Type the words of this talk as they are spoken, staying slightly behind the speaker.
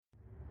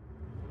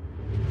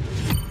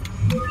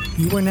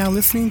You are now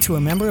listening to a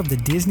member of the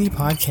Disney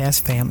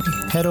Podcast family.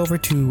 Head over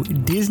to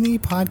Disney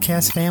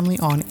Podcast Family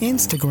on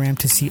Instagram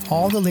to see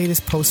all the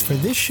latest posts for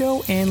this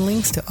show and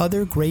links to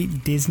other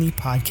great Disney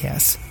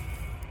podcasts.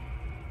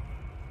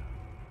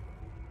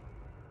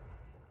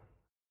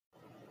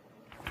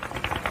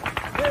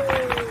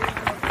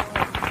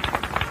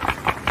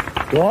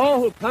 To all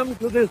who come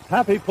to this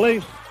happy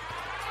place,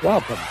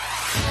 welcome.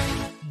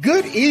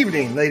 Good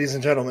evening, ladies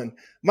and gentlemen.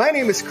 My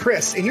name is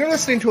Chris, and you're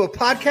listening to a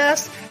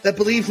podcast that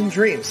believes in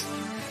dreams,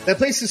 that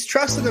places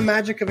trust in the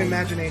magic of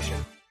imagination,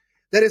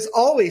 that is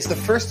always the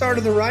first star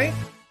to the right,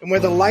 and where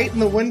the light in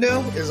the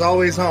window is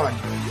always on.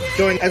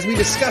 Join as we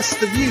discuss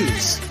the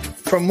views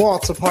from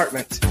Walt's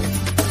apartment.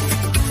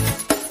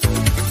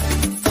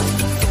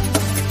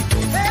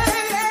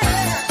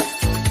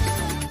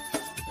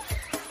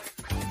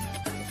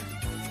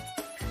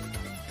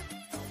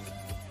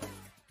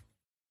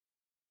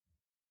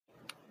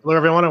 Hello,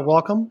 everyone, and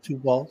welcome to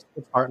Walt's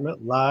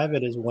Apartment Live.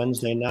 It is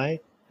Wednesday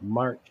night,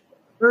 March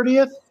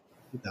 30th,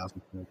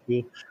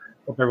 2022.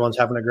 Hope everyone's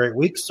having a great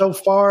week so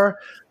far.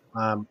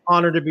 I'm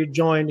honored to be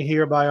joined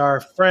here by our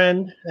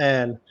friend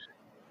and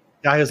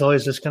guy who's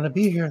always just going to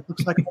be here. It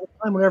looks like all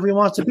the time, whenever he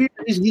wants to be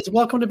here. He's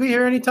welcome to be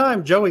here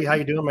anytime. Joey, how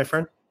you doing, my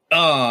friend?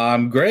 Oh,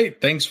 I'm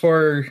great. Thanks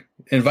for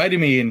inviting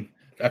me, and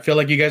I feel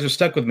like you guys are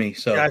stuck with me.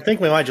 So yeah, I think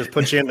we might just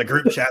put you in the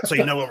group chat so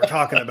you know what we're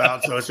talking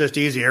about. So it's just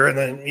easier. And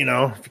then, you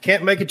know, if you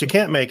can't make it, you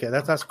can't make it.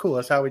 That's cool.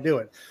 That's how we do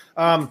it.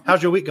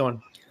 How's your week going?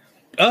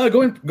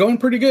 Going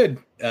pretty good.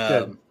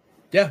 Good.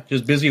 Yeah,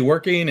 just busy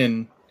working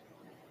and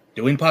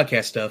doing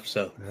podcast stuff.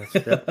 So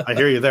I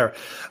hear you there.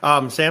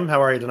 Sam,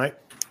 how are you tonight?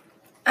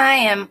 I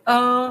am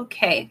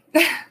okay.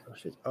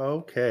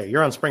 Okay.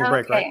 You're on spring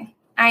break, right?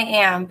 I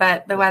am,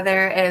 but the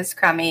weather is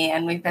crummy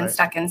and we've been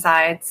stuck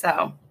inside.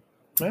 So,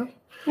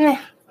 yeah.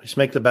 Just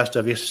make the best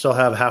of it. You still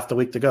have half the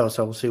week to go,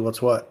 so we'll see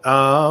what's what.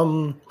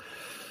 We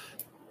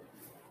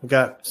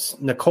got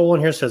Nicole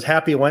in here says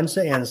happy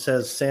Wednesday and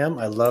says, Sam,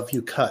 I love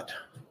you cut.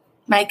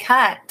 My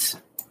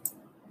cut.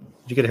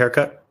 Did you get a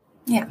haircut?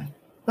 Yeah.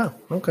 Oh,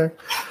 okay.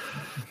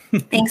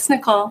 Thanks,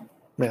 Nicole.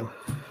 Man,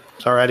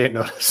 sorry I didn't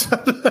notice.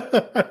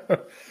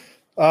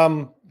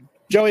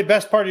 Joey,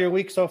 best part of your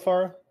week so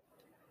far?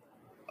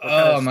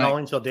 Stalling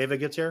until David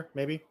gets here,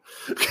 maybe.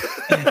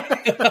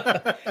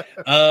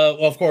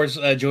 Well, of course,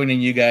 joining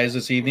you guys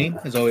this evening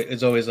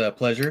is always a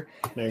pleasure.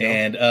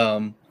 And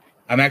I'm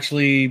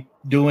actually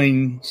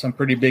doing some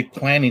pretty big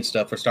planning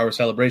stuff for Star Wars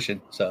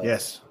Celebration. So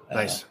yes,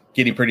 nice.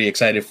 Getting pretty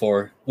excited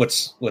for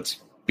what's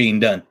being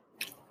done.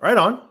 Right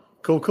on.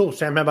 Cool.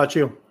 Sam, how about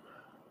you?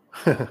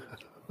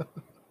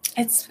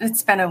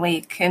 It's been a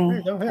week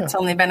and It's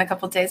only been a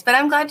couple of days, but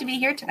I'm glad to be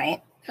here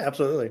tonight.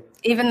 Absolutely.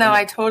 Even though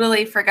I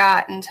totally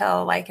forgot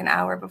until like an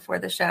hour before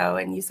the show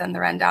and you send the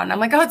rundown. I'm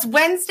like, oh, it's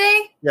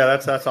Wednesday? Yeah,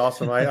 that's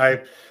awesome.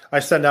 I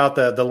send out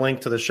the link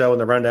to the show and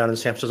the rundown and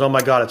Sam says, oh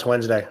my God, it's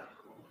Wednesday.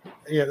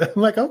 Yeah,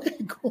 I'm like, okay,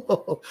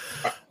 cool.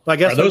 I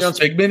guess are those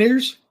Figment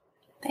ears?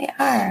 They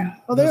are.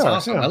 Oh, they are.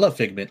 Awesome. Yeah. I love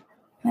Figment.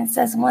 And it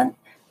says one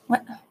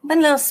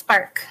little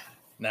spark.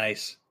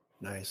 Nice.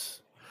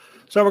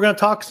 So we're going to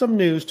talk some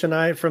news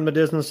tonight from the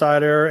Disney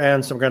Insider,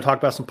 and we're going to talk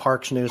about some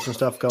parks news and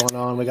stuff going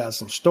on. We got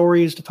some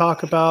stories to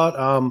talk about.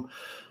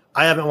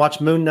 I haven't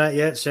watched Moon Knight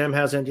yet. Sam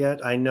hasn't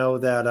yet. I know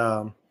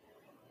that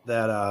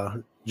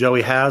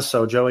Joey has.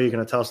 So Joey, you're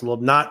going to tell us a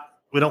little.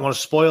 We don't want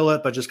to spoil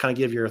it, but just kind of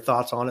give your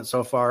thoughts on it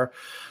so far.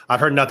 I've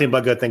heard nothing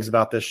but good things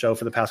about this show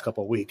for the past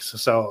couple of weeks.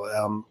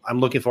 So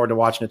I'm looking forward to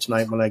watching it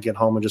tonight when I get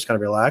home and just kind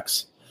of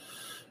relax.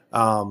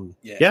 So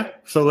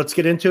let's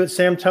get into it.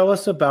 Sam, tell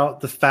us about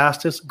the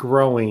fastest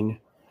growing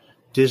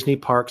Disney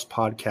Parks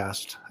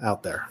podcast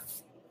out there.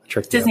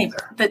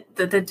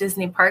 The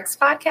Disney Parks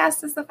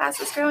podcast is the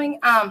fastest growing.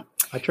 That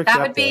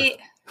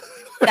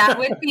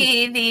would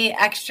be the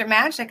Extra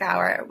Magic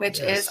Hour, which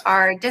is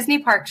our Disney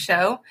Park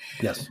show.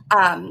 Yes.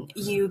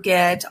 You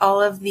get all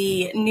of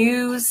the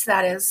news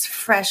that is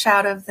fresh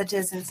out of the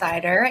Disney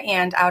Insider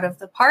and out of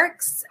the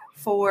parks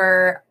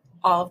for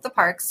all of the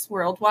parks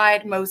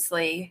worldwide,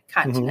 mostly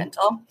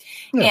continental.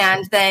 Mm-hmm. Yes.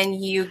 And then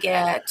you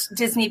get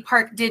Disney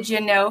Park Did You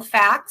Know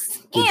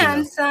facts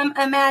and some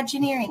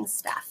Imagineering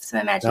stuff, some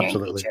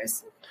Imagineering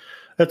features.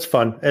 It's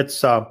fun.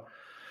 It's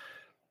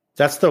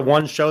that's the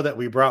one show that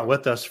we brought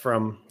with us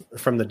from the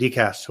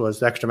DCast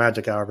was Extra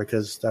Magic Hour,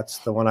 because that's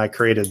the one I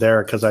created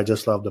there because I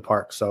just love the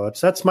park. So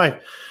that's my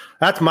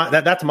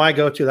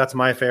go-to. That's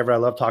my favorite. I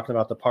love talking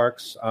about the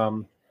parks.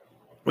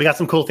 We got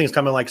some cool things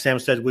coming, like Sam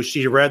said.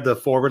 She read the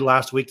foreword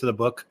last week to the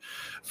book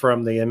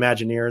from the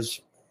Imagineers.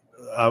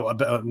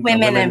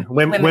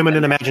 Women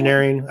in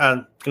Imagineering.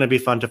 It's going to be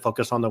fun to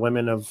focus on the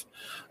women of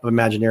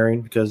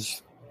Imagineering,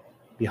 because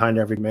behind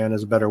every man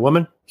is a better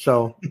woman.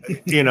 So,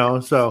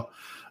 so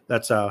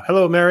that's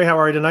hello, Mary. How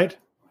are you tonight?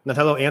 And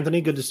hello, Anthony.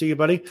 Good to see you,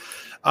 buddy.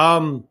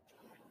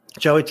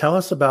 Joey, tell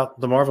us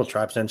about the Marvel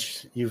Tribe,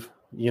 since you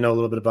know a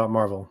little bit about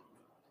Marvel.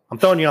 I'm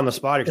throwing you on the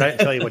spot because I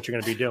didn't tell you what you're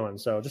going to be doing.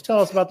 So just tell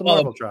us about the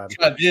Marvel Tribe.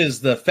 Tribe is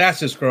the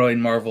fastest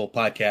growing Marvel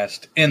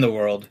podcast in the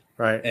world.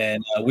 Right.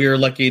 And we are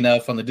lucky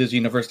enough on the Disney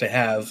Universe to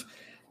have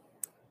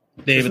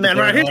David, man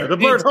right here, the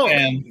Blurred Hulk,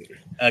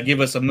 give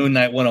us a Moon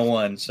Knight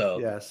 101. So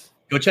yes,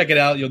 go check it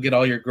out. You'll get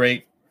all your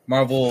great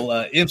Marvel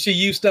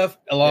MCU stuff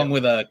along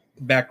with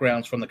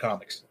backgrounds from the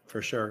comics.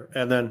 For sure.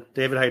 And then,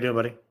 David, how you doing,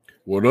 buddy?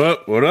 What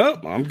up? What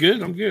up? I'm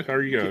good. How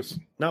are you guys?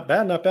 Not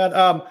bad.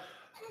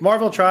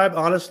 Marvel Tribe,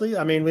 honestly,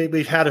 I mean,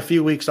 we've had a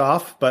few weeks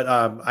off, but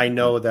I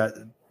know that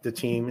the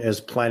team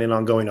is planning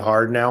on going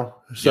hard now.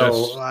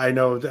 So yes. I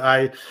know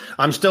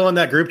I'm still in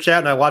that group chat,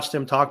 and I watched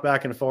them talk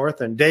back and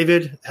forth. And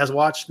David has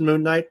watched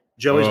Moon Knight.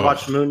 Joey's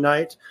watched Moon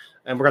Knight.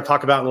 And we're going to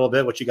talk about in a little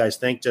bit what you guys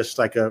think, just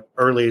like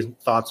early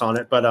thoughts on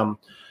it. But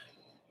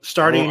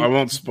starting, I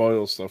won't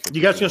spoil stuff.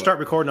 You guys are going to start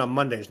recording on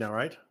Mondays now,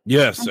 right?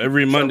 Yes,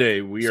 every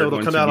Monday we are. So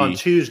it'll come out on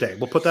Tuesday.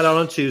 We'll put that out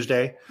on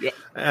Tuesday. Yep.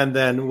 And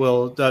then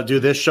we'll do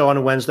this show on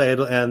a Wednesday,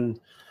 and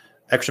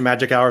Extra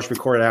Magic Hours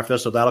recorded after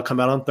this. So that'll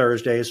come out on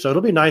Thursdays. So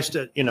it'll be nice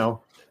to,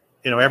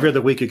 every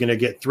other week you're going to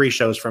get 3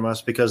 shows from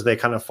us because they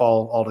kind of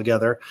fall all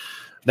together.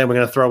 Then we're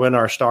going to throw in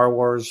our Star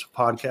Wars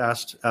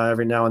podcast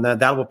every now and then.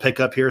 That will pick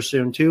up here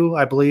soon too,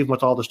 I believe,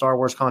 with all the Star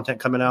Wars content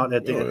coming out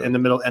in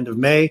the end of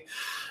May.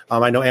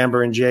 I know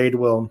Amber and Jade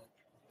will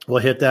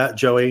hit that.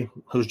 Joey,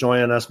 who's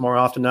joining us more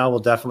often now, will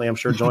definitely, I'm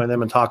sure, join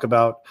them and talk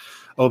about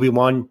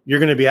Obi-Wan. You're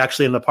going to be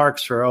actually in the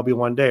parks for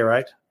Obi-Wan Day,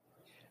 right?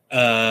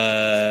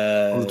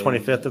 On the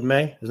 25th of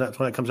May. Is that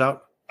when it comes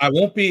out? I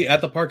won't be at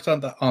the parks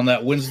on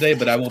that Wednesday,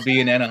 but I will be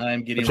in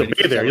Anaheim getting ready.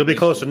 You'll be there. You'll be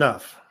close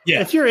enough.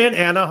 Yeah. If you're in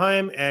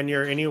Anaheim and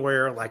you're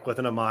anywhere like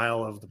within a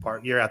mile of the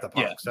park, you're at the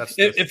parks. Yeah.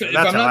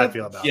 That's how I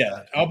feel about it.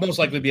 Yeah, I'll most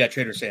likely be at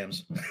Trader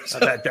Sam's.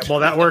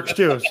 That works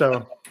too.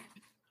 So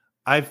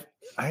I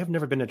have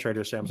never been to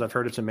Trader Sam's. I've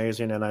heard it's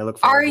amazing, and I look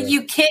forward Are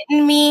you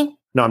kidding me?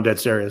 No, I'm dead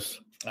serious.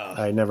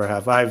 I never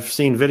have. I've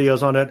seen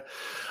videos on it.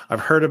 I've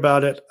heard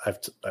about it.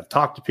 I've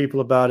talked to people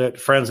about it.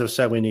 Friends have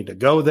said we need to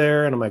go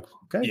there, and I'm like,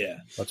 okay,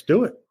 let's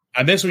do it.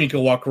 I miss when you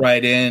can walk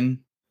right in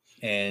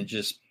and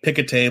just pick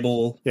a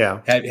table. Yeah,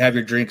 have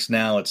your drinks.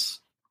 Now it's,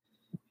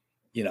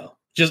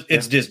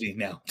 it's Disney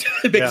now.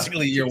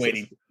 Basically, you're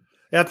waiting.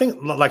 Yeah, I think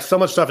like so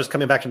much stuff is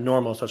coming back to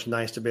normal. So it's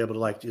nice to be able to,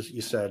 like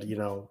you said,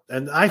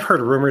 and I've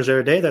heard rumors the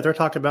other day that they're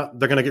talking about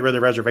they're going to get rid of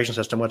the reservation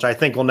system, which I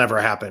think will never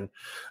happen.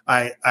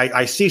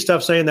 I see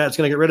stuff saying that it's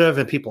going to get rid of,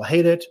 and people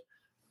hate it.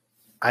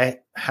 I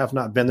have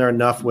not been there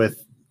enough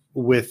with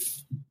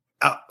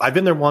I've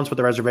been there once with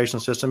the reservation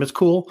system. It's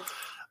cool.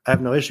 I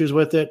have no issues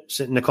with it.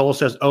 Nicole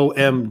says,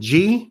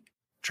 OMG,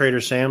 Trader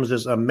Sam's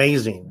is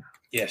amazing.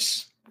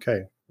 Yes.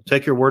 Okay.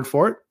 Take your word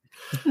for it.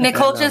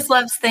 Nicole just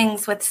loves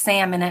things with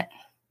Sam in it.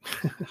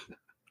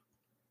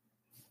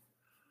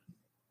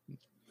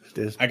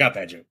 I got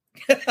that joke.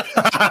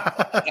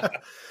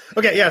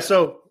 Okay. Yeah.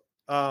 So,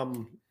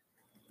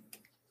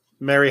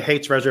 Mary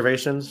hates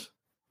reservations.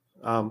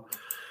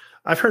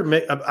 I've heard,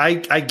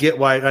 I get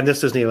why, and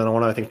this isn't even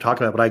one I think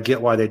talking about, but I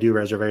get why they do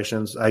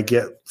reservations. I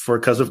get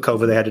because of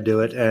COVID, they had to do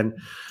it. And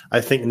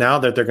I think now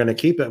that they're going to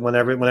keep it when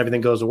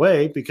everything goes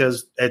away,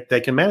 because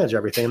they can manage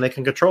everything. They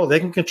can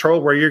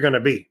control where you're going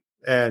to be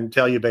and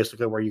tell you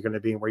basically where you're going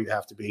to be and where you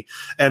have to be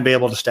and be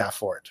able to staff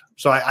for it.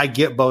 So I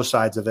get both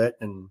sides of it.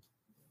 And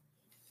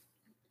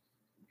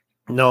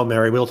no,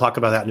 Mary, we'll talk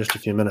about that in just a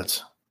few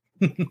minutes.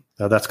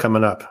 That's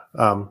coming up.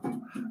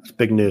 It's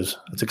big news.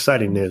 It's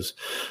exciting news.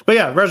 But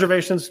yeah,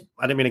 reservations.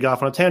 I didn't mean to get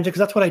off on a tangent because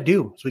that's what I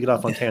do. So we get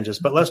off on tangents.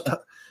 But let's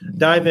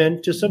dive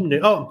into some new.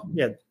 Oh,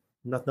 yeah.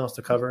 Nothing else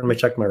to cover. Let me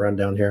check my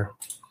rundown here.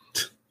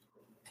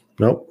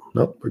 Nope.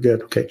 We're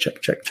good. Okay. Check.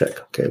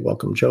 Okay.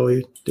 Welcome,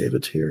 Joey.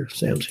 David's here.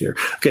 Sam's here.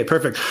 Okay.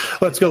 Perfect.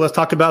 Let's go. Let's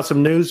talk about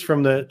some news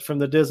from the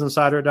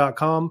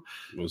DisInsider.com.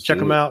 Check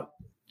them out.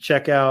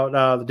 Check out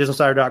the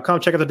DisInsider.com.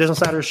 Check out the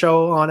DisInsider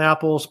show on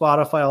Apple,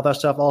 Spotify, all that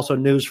stuff. Also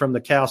news from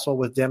the castle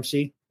with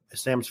Dempsey,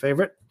 Sam's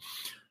favorite.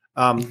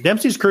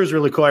 Dempsey's crew is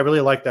really cool. I really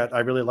like that.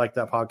 I really like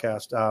that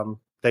podcast.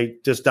 They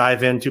just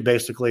dive into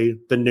basically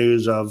the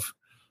news of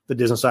the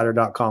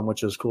DisInsider.com,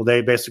 which is cool.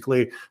 They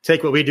basically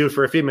take what we do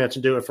for a few minutes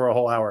and do it for a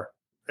whole hour.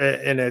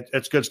 And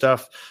it's good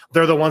stuff.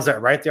 They're the ones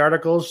that write the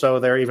articles, so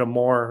they're even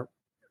more,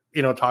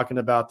 talking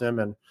about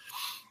them.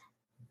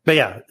 But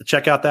yeah,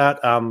 check out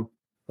that.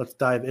 Let's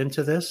dive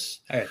into this.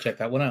 I gotta check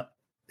that one out.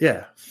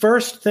 Yeah.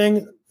 First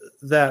thing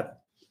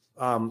that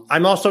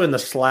I'm also in the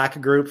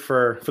Slack group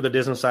for the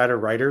DisInsider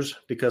writers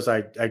because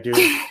I do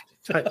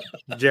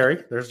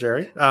Jerry. There's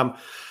Jerry.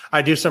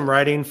 I do some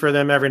writing for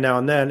them every now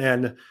and then.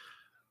 And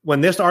when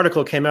this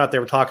article came out, they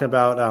were talking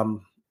about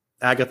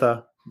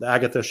the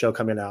Agatha show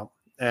coming out.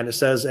 And it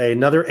says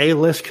another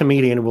A-list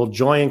comedian will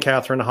join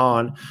Catherine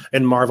Hahn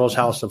in Marvel's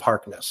House of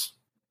Harkness.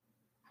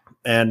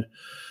 And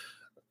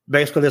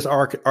basically, this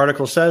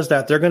article says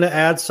that they're going to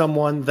add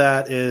someone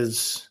that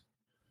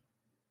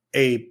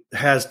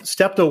has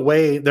stepped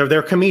away. They're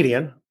a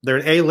comedian. They're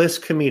an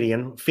A-list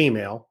comedian,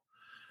 female,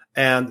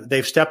 and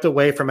they've stepped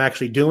away from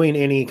actually doing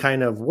any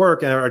kind of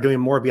work and are doing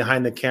more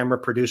behind the camera,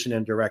 producing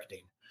and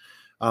directing.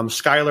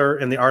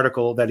 Skylar, in the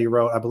article that he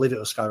wrote, I believe it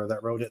was Skylar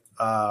that wrote it,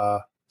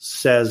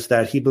 says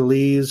that he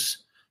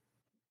believes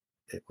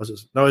it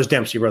was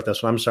Dempsey wrote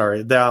this one. I'm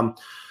sorry.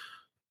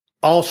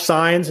 All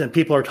signs and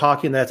people are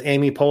talking that's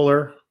Amy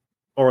Poehler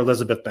or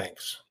Elizabeth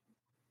Banks.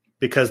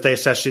 because they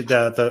said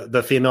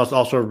the female is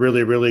also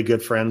really, really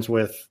good friends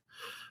with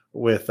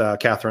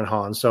Catherine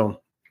Hahn.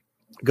 So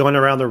going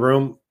around the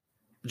room,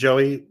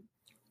 Joey,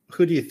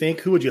 who do you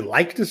think? Who would you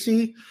like to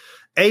see?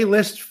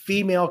 A-list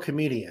female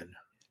comedian.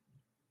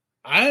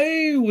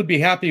 I would be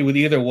happy with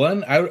either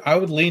one. I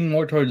would lean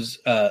more towards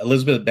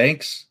Elizabeth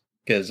Banks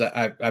because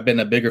I've been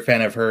a bigger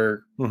fan of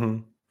her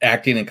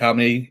acting and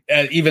comedy,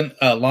 even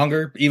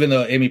longer. Even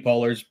though Amy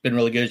Poehler's been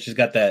really good, she's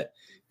got that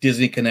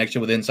Disney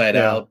connection with Inside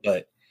Out.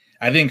 But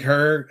I think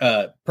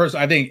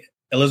I think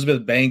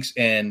Elizabeth Banks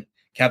and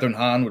Catherine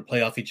Hahn would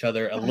play off each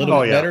other a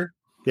little bit better.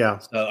 Yeah.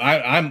 So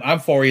I'm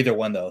for either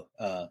one though.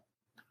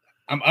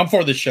 I'm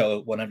for the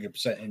show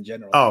 100% in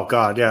general. Oh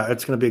God, yeah,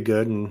 it's going to be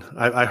good. And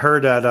I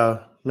heard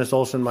that Miss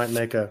Olsen might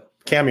make a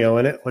cameo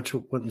in it, which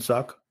wouldn't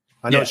suck.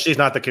 I know she's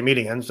not the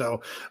comedian,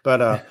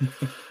 but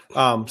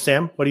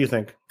Sam, what do you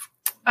think?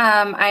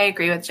 I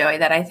agree with Joey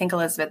that I think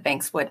Elizabeth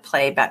Banks would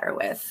play better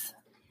with.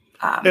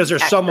 Is there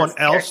someone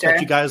else that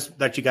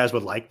you guys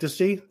would like to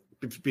see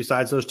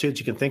besides those two that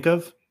you can think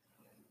of?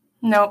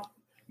 Nope.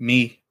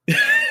 Me.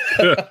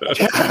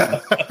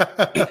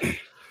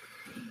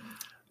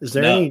 Is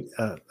there any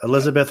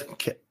Elizabeth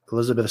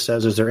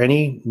says, is there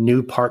any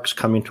new parks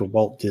coming to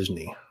Walt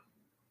Disney?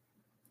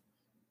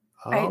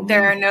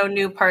 There are no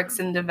new parks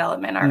in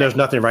development. There's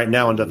nothing right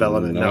now in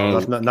development. No,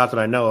 not that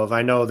I know of.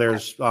 I know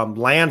there's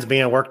lands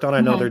being worked on.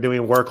 I know they're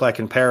doing work like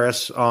in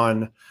Paris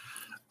on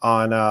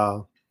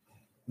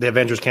the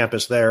Avengers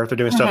campus there. They're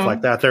doing stuff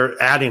like that. They're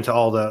adding to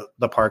all the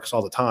parks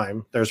all the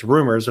time. There's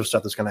rumors of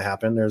stuff that's going to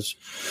happen. There's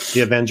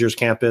the Avengers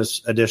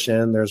campus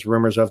edition. There's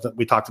rumors of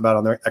we talked about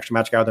on the Extra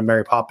Magic Hour, the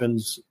Mary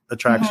Poppins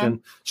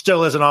attraction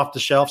still isn't off the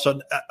shelf. So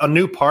a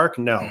new park,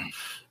 no.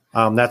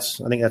 I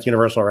think that's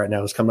Universal right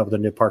now is coming up with a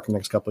new park in the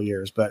next couple of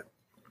years. But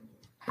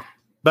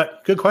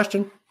good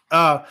question.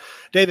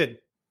 David,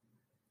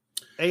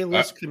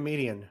 A-list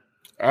comedian.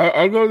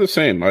 I'll go the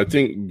same. I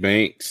think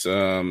Banks.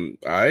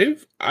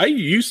 I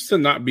used to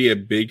not be a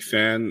big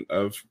fan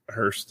of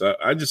her stuff.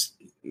 I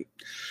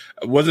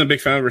wasn't a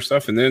big fan of her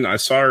stuff, and then I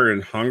saw her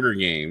in Hunger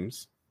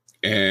Games,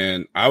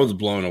 and I was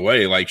blown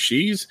away. Like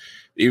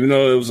even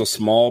though it was a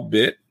small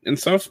bit and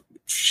stuff,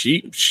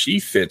 she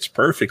fits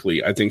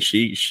perfectly. I think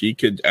she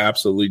could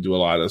absolutely do a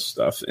lot of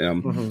stuff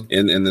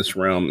in this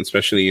realm,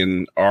 especially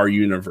in our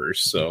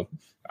universe. So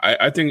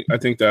I think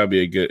that would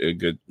be a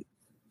good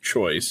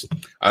choice.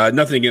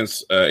 Nothing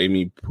against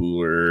Amy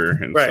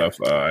Poehler and stuff.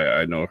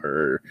 I know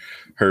her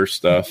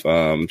stuff.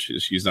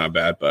 She's not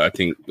bad, but I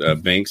think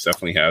Banks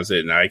definitely has it,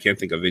 and I can't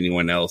think of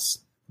anyone else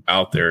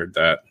out there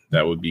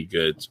that would be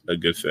a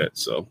good fit.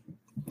 So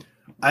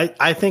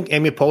I think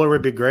Amy Poehler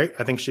would be great.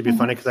 I think she'd be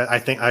funny because I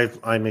think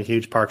I'm a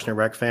huge Parks and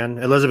Rec fan.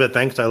 Elizabeth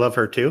Banks, I love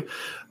her too.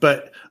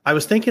 But I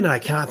was thinking, and I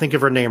cannot think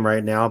of her name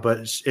right now, but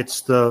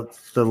it's the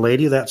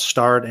lady that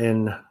starred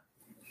in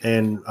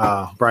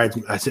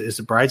Bridesmaids. Is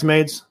it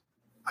Bridesmaids?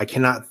 I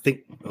cannot think.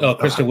 Oh,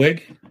 Kristen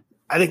Wiig.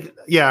 I think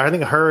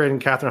her and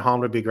Catherine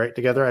Hahn would be great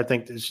together. I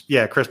think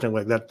Kristen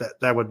Wiig.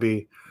 That would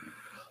be.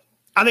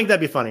 I think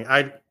that'd be funny.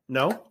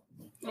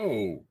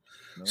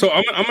 So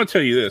I'm gonna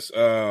tell you this.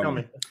 Tell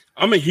me.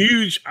 I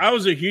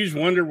was a huge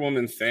Wonder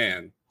Woman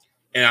fan,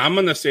 and I'm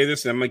gonna say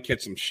this, and I'm gonna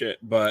catch some shit.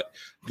 But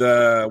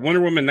the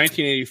Wonder Woman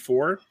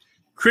 1984.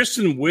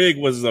 Kristen Wiig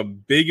was the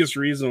biggest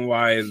reason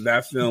why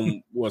that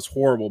film was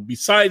horrible,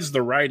 besides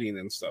the writing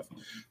and stuff.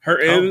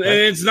 And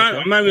it's not.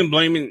 I'm not even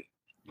blaming.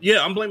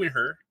 Yeah, I'm blaming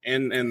her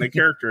and the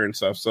character and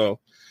stuff. So,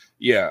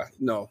 yeah,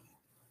 no.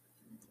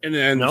 And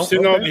then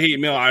sitting all the hate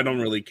mail, I don't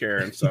really care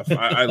and stuff.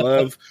 I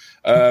love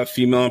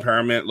female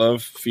empowerment.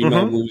 Love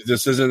female movies.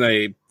 This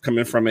isn't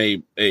coming from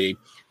a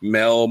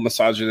male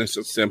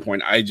misogynist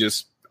standpoint.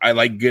 I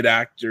like good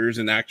actors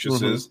and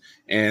actresses,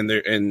 and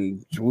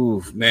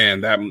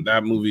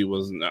that movie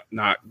was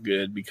not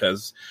good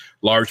because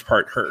large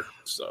part her.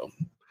 So,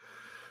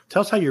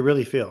 tell us how you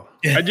really feel.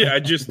 I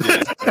just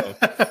did. So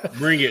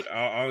bring it.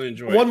 I'll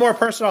enjoy it. One more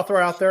person I'll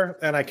throw out there,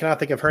 and I cannot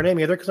think of her name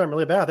either because I'm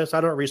really bad at this.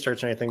 I don't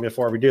research anything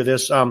before we do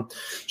this.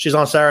 She's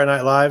on Saturday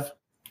Night Live.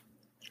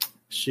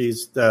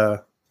 She's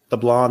the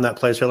blonde that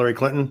plays Hillary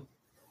Clinton.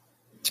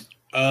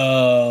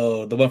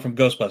 Oh, the one from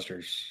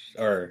Ghostbusters,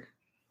 or.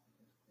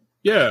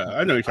 Yeah,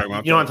 I know you're talking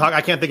about. You know what I'm talking?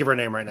 I can't think of her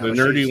name right now. The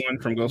nerdy one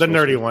from Ghostbusters. The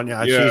nerdy one,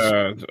 yeah.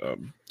 Yeah,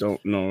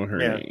 don't know her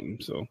name,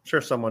 so I'm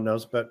sure someone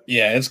knows, but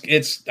yeah,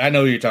 it's. I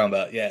know who you're talking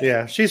about. Yeah,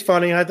 yeah, she's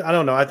funny. I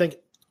don't know. I think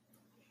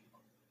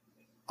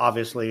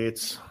obviously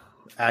it's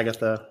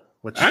Agatha.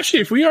 Which actually,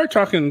 if we are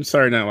talking,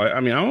 sorry now, I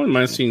wouldn't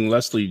mind seeing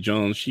Leslie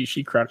Jones.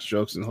 She cracks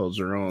jokes and holds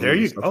her own. There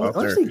you go.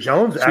 Leslie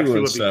Jones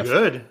actually would be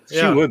good.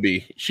 Yeah. She would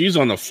be. She's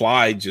on the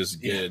fly,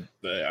 just good.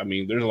 But,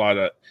 there's a lot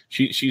of.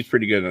 She's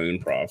pretty good at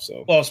improv.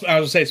 So, well, I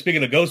was say,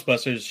 speaking of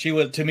Ghostbusters,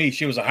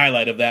 she was a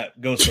highlight of that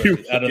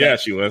Ghostbusters.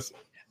 She was.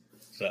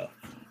 So,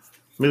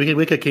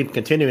 we could keep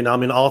continuing.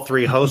 All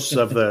three hosts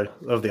of the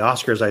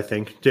Oscars, I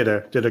think, did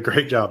a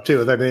great job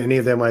too. Any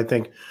of them, I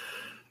think,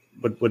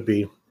 would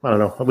be. I don't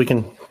know. We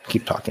can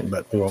keep talking,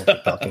 but we won't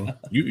keep talking.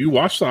 You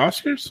watched the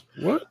Oscars?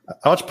 What?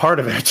 I watched part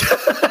of it.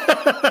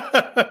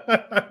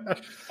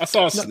 I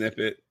saw a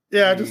snippet.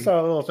 Yeah, I just saw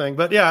a little thing,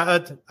 but yeah,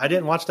 I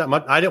didn't watch that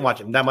much. I didn't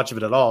watch that much of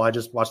it at all. I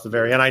just watched the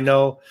very end. I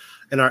know,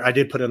 I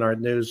did put in our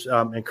news.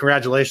 And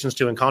congratulations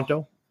to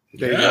Encanto.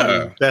 They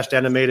won Best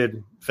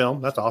Animated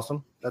Film. That's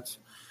awesome.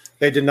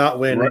 They did not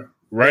win.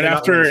 Right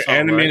after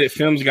animated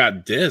films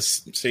got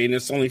dissed, saying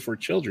it's only for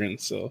children.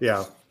 So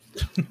yeah,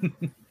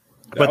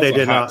 but they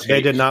did not.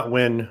 They did not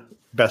win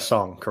Best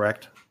Song.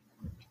 Correct.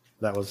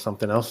 That was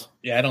something else.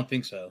 Yeah, I don't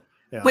think so.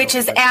 Yeah, which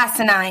is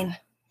asinine.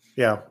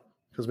 Yeah,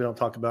 because we don't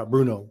talk about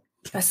Bruno.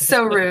 That's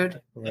so rude.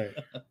 Right.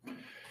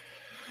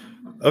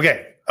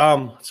 Okay.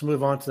 Let's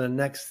move on to the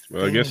next.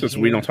 Well, I guess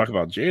we don't talk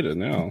about Jada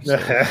now. So.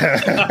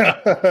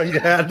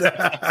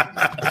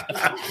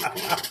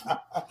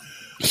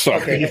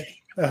 Sorry. Okay.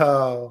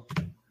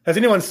 Has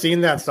anyone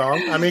seen that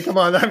song? I mean, come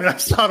on. I mean, I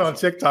saw it on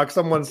TikTok.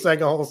 Someone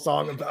sang a whole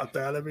song about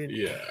that. I mean,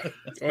 yeah.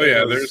 Oh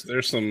yeah.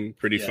 There's some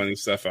pretty funny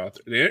stuff out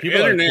there. The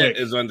internet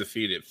is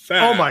undefeated.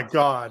 Fast. Oh my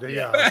god.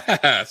 Yeah.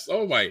 Fast.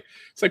 Oh my.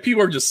 It's like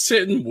people are just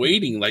sitting,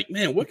 waiting. Like,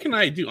 man, what can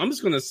I do? I'm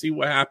just going to see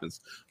what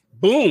happens.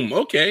 Boom.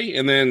 Okay.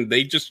 And then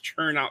they just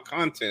churn out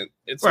content.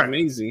 It's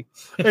amazing.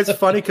 It's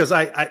funny because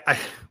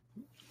I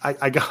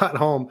got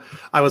home.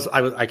 I was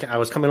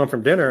coming home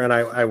from dinner and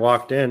I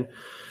walked in.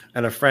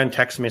 And a friend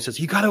texts me and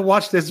says, "You got to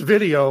watch this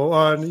video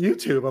on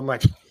YouTube." I'm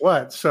like,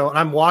 "What?" So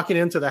I'm walking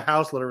into the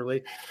house,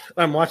 literally.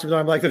 I'm watching it.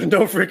 I'm like, "There's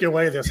no freaking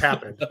way this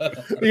happened."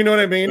 You know what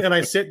I mean? And I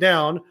sit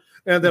down,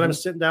 and then I'm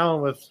sitting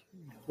down with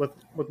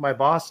my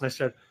boss,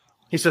 and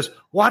he says,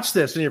 "Watch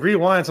this." And he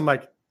rewinds. I'm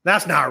like,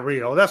 "That's not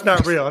real. That's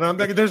not real." And I'm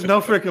like, "There's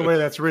no freaking way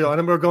that's real." And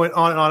then we're going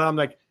on and on. I'm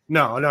like,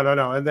 "No."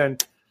 And then,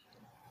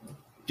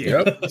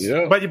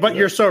 But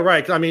you're so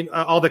right. I mean,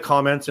 all the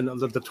comments and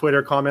the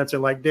Twitter comments,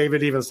 and like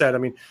David even said, I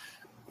mean,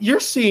 you're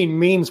seeing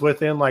memes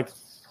within like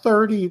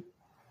 30,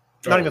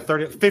 not even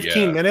 30,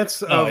 15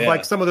 minutes of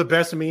like some of the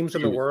best memes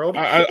in the world.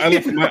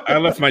 I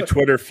left my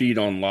Twitter feed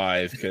on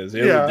live because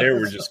they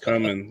were just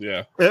coming.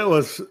 Yeah, it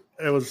was.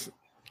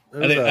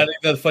 I think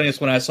the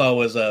funniest one I saw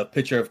was a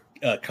picture of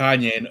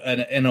Kanye in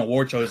an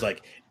award show. He's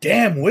like,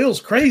 "Damn,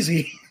 Will's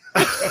crazy."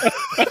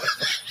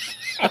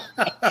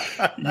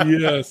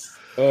 Yes.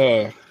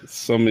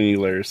 So many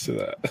layers to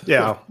that.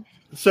 Yeah.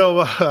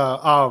 So,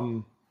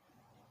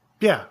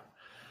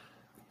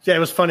 yeah, it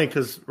was funny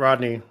because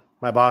Rodney,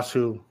 my boss,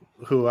 who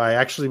we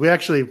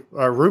actually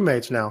are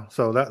roommates now,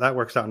 so that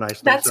works out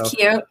nicely. That's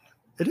cute.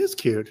 It is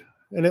cute,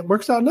 and it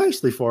works out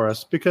nicely for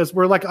us because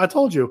we're like I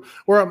told you,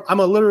 I'm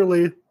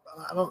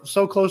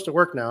so close to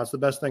work now. It's the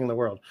best thing in the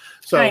world.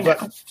 So, I know.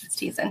 It's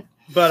teasing.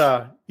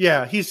 But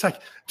yeah, he's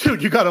like,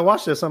 "Dude, you got to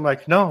watch this." I'm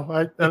like,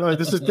 "No,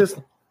 this is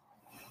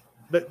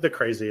the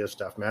craziest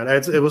stuff, man."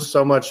 It was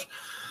so much,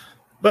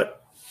 but.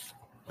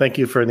 Thank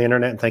you for the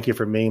internet and thank you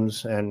for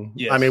memes. And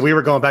I mean, we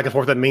were going back and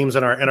forth at memes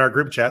in our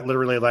group chat,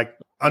 literally like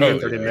under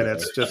 30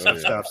 minutes, just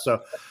stuff.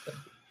 So,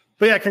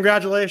 but yeah,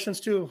 congratulations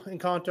to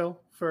Encanto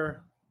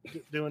for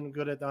doing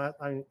good at that.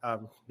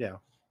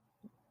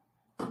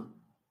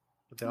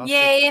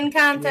 Yay,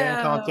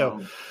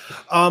 Encanto.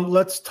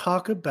 Let's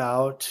talk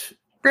about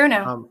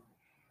Bruno.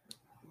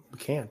 We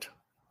can't.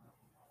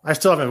 I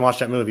still haven't watched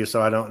that movie, so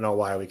I don't know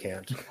why we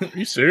can't. Are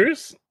you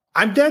serious?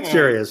 I'm dead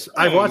serious.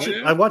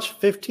 I watched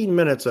 15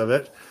 minutes of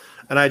it,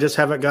 and I just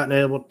haven't gotten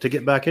able to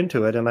get back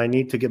into it. And I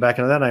need to get back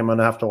into that. I'm going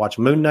to have to watch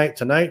Moon Knight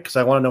tonight because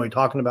I want to know what you're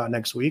talking about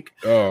next week.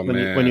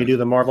 When you do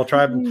the Marvel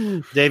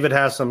Tribe. David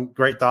has some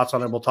great thoughts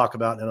on it. We'll talk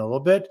about it in a little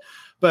bit.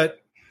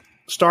 But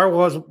Star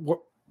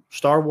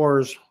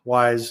Wars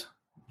wise,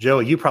 Joe,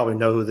 you probably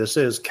know who this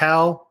is.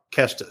 Cal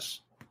Kestis.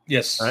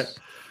 Yes. Right.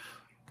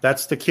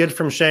 That's the kid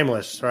from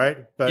Shameless,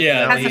 right? But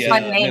yeah, has a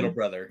fun name. Middle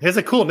brother. He has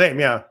a cool name,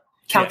 yeah.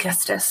 Cal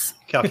Kestis.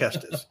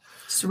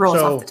 Just rolls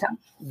off the tongue.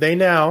 They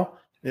now,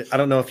 I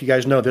don't know if you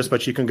guys know this,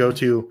 but you can go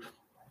to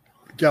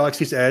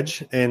Galaxy's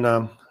Edge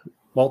in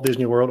Walt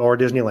Disney World or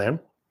Disneyland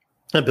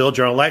and build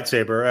your own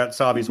lightsaber at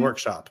Savi's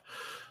workshop.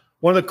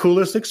 One of the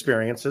coolest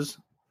experiences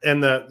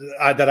that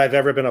I've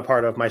ever been a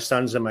part of. My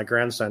sons and my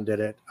grandson did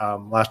it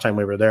last time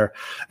we were there.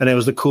 And it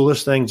was the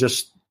coolest thing,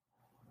 just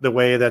the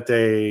way that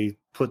they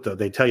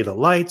tell you the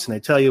lights and they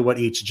tell you what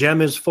each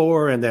gem is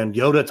for, and then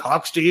Yoda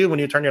talks to you when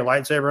you turn your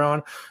lightsaber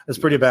on. It's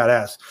pretty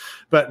badass.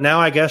 But now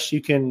I guess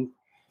you can.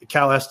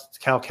 Cal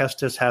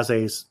Kestis has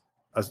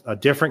a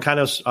different kind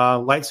of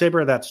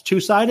lightsaber that's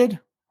two-sided.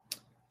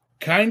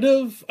 Kind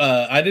of.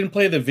 I didn't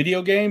play the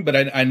video game, but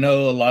I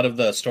know a lot of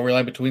the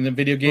storyline between the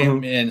video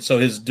game, and so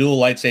his dual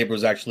lightsaber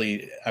was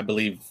actually, I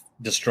believe,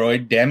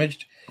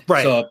 damaged.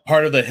 Right. So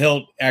part of the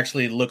hilt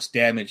actually looks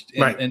damaged,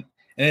 and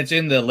it's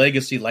in the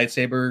Legacy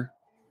lightsaber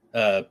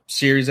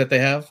series that they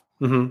have.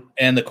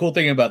 And the cool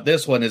thing about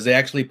this one is they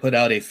actually put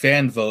out a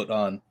fan vote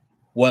on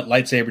what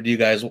lightsaber do you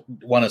guys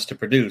want us to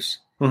produce,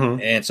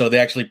 and so they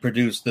actually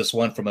produced this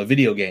one from a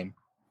video game.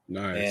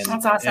 Nice. And,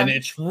 that's awesome. And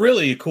it's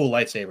really a cool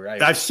lightsaber.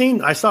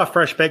 I saw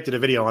Fresh Baked did a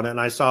video on it, and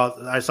I saw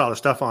the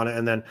stuff on it,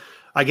 and then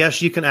I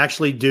guess you can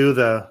actually do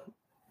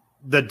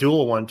the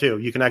dual one too.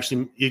 You can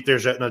actually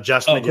there's an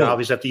adjustment. Oh, cool.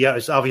 You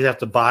obviously have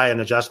to buy an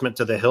adjustment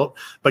to the hilt,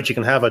 but you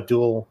can have a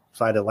dual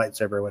sided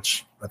lightsaber,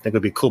 which I think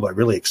would be cool, but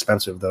really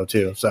expensive though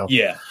too. So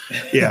Yeah.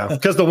 yeah,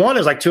 because the one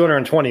is like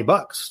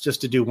 $220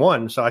 just to do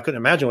one. So I couldn't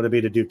imagine what it'd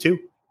be to do two.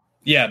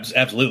 Yeah,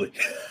 absolutely.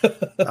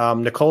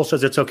 Nicole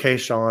says it's okay,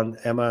 Sean.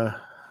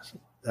 Emma,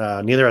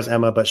 neither has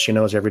Emma, but she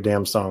knows every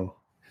damn song.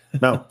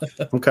 No,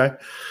 okay.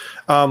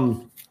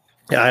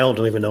 Yeah, I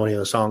don't even know any of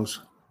the songs.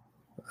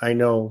 I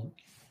know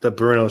the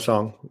Bruno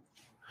song,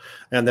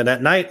 and then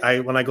at night,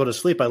 when I go to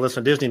sleep, I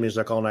listen to Disney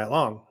music all night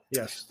long.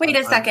 Yes. Wait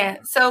a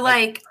second. So,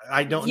 I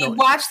don't know. You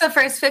watch the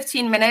first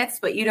 15 minutes,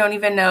 but you don't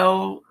even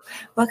know.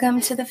 Welcome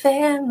to the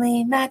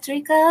family,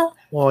 Madrigal.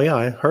 Well, yeah,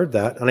 I heard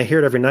that, and I hear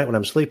it every night when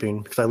I'm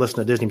sleeping because I listen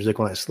to Disney music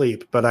when I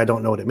sleep, but I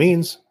don't know what it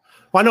means.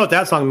 Well, I know what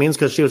that song means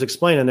because she was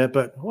explaining it,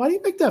 but why do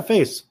you make that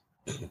face?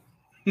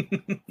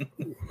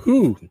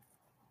 Who?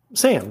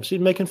 Sam. She's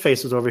making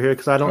faces over here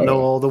because I don't know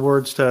all the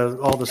words to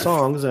all the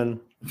songs. And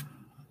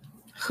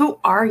who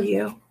are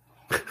you?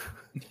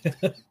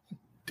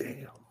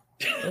 Damn.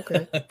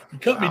 Okay.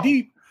 Cut me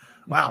deep.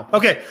 Wow.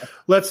 Okay.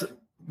 Let's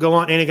go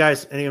on.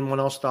 Anyone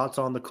else thoughts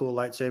on the cool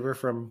lightsaber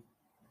from?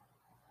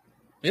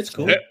 It's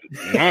cool.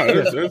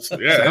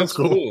 That's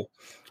cool.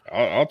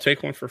 I'll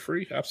take one for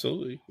free.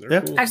 Absolutely.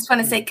 They're cool. I just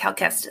want to say Cal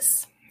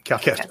Kestis. It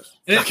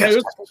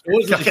was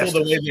really cool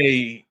the way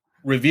they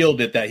revealed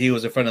it, that he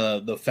was in front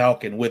of the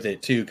Falcon with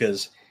it too,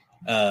 because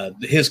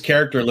his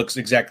character looks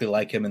exactly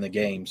like him in the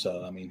game.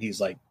 So I mean, he's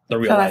like the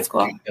real life.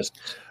 Cool.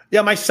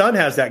 Yeah, my son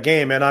has that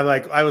game, and I'm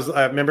like, I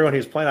remember when he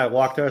was playing, I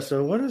walked there.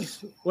 So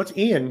what's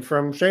Ian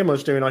from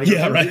Shameless doing on here?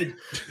 Yeah, right.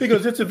 He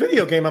goes, it's a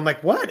video game. I'm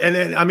like, what? And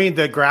then I mean,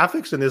 the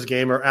graphics in this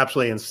game are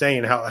absolutely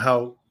insane.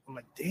 How I'm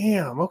like,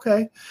 damn,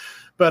 okay,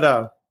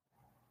 but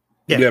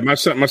yeah, my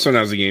son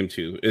has a game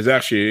too. It's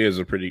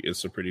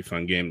a pretty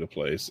fun game to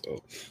play.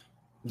 So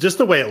just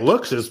the way it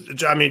looks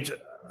is, I mean,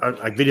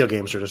 like video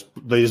games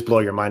they just blow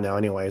your mind now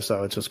anyway.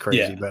 So it's just crazy.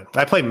 Yeah. But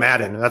I play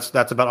Madden. That's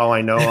about all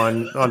I know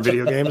on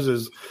video games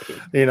is,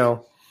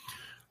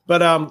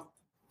 But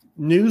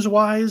news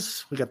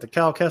wise, we got the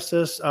Cal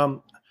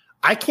Kestis.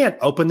 I can't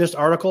open this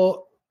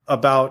article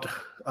about.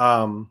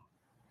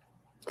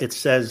 It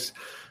says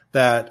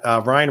that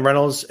Ryan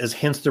Reynolds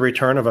hints the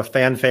return of a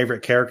fan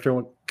favorite character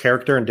in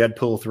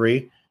Deadpool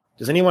 3.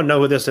 Does anyone know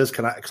who this is?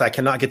 Because I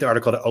cannot get the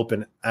article to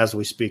open as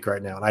we speak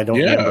right now, and I don't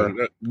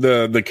remember.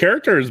 The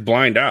character is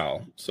Blind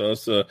Owl, so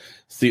it's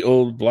the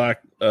old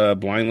black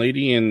blind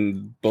lady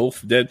in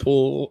both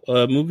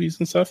Deadpool movies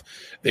and stuff.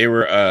 They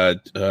were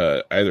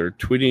either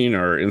tweeting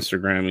or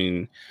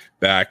Instagramming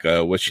back,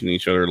 wishing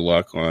each other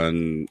luck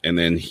on, and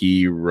then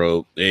he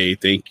wrote, "Hey,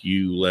 thank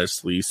you,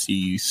 Leslie. See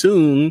you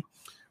soon."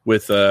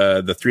 With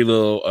the three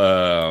little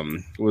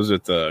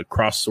the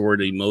cross sword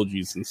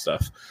emojis and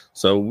stuff.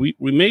 So we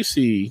may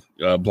see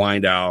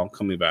Blind Owl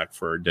coming back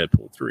for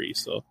Deadpool 3.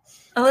 So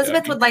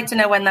Elizabeth would like to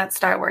know when that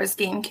Star Wars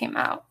game came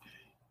out.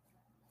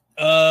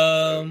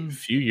 A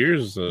few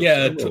years ago.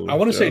 Yeah, I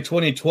want to say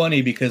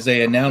 2020 because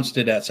they announced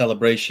it at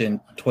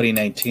Celebration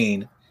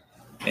 2019,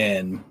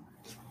 and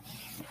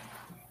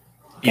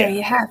there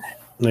you have it.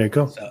 There you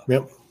go.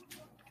 Yep.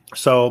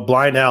 So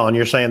Blind Owl, and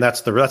you're saying that's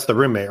the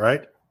roommate,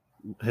 right?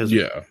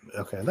 Okay,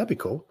 that'd be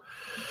cool.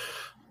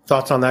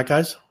 Thoughts on that,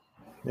 guys?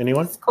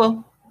 Anyone? It's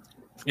cool.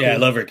 Yeah, I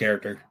love her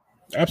character.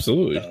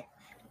 Absolutely.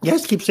 You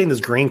guys keep seeing this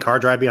green car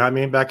drive behind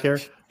me back here.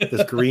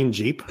 This green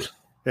Jeep.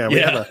 Yeah, we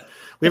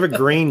have a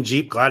green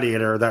Jeep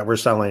Gladiator that we're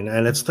selling,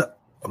 and it's the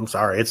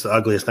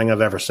ugliest thing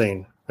I've ever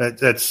seen.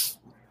 It's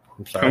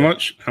I'm sorry.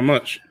 How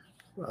much?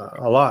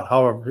 A lot.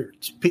 However,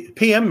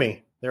 PM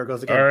me. There it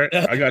goes again. All right,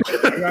 I got you.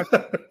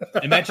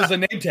 It matches the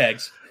name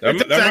tags.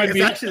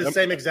 It's actually the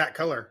same exact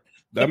color.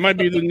 That might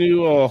be the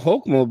new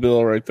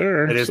Hulkmobile right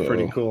there. It is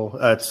pretty cool.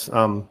 It's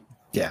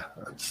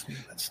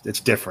it's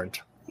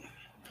different.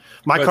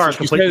 My car is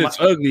completely. It's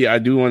ugly. I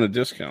do want a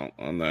discount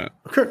on that.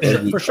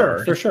 For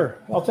sure.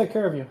 I'll take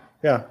care of you.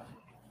 Yeah,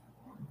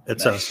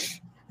 it's I'll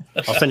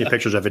send you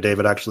pictures of it,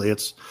 David. Actually,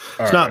 it's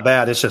not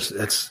bad. It's just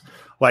it's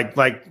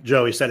like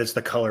Joey said. It's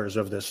the colors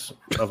of this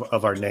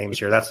of our names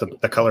here. That's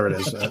the color it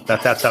is.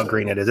 That's how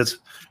green it is. It's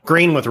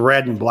green with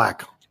red and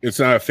black. It's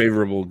not a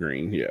favorable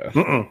green.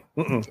 Yeah.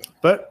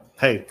 But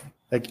hey,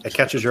 it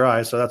catches your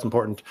eye, so that's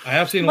important. I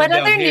have seen what one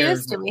other down here,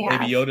 news do we have?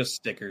 Baby Yoda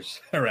stickers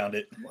around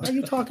it. Why are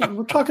you talking?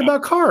 We're talking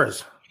about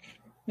cars.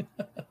 I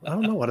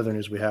don't know what other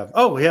news we have.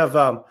 Oh, we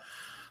have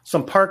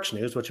some parks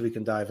news, which we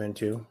can dive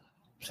into.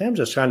 Sam's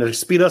just trying to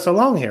speed us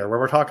along here, where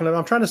we're talking about.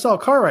 I'm trying to sell a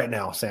car right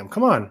now, Sam.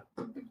 Come on.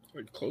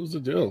 Close the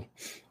deal.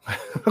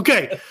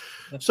 Okay,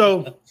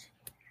 so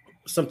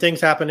some things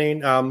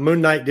happening.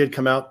 Moon Knight did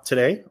come out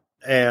today,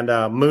 and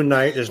Moon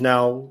Knight is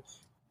now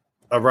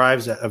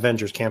arrives at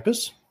Avengers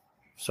Campus.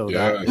 So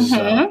that is,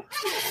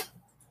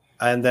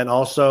 and then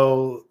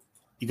also,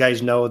 you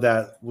guys know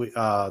that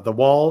the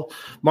Wall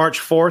March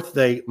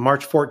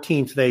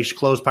 14th they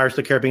closed Pirates of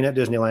the Caribbean at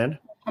Disneyland.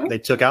 They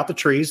took out the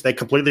trees. They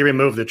completely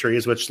removed the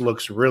trees, which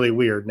looks really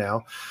weird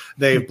now.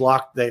 They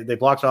blocked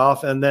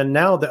off, and then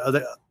now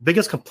the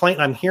biggest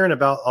complaint I'm hearing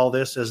about all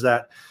this is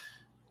that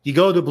you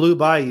go to Blue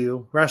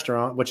Bayou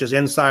restaurant, which is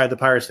inside the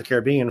Pirates of the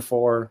Caribbean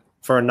for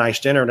a nice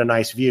dinner and a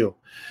nice view.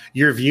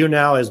 Your view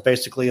now is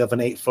basically of an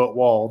 8-foot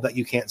wall that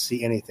you can't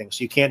see anything.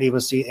 So you can't even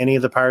see any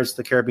of the Pirates of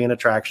the Caribbean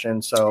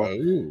attractions.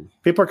 So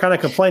people are kind of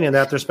complaining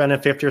that they're spending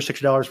 $50 or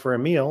 $60 for a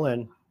meal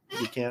and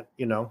you can't,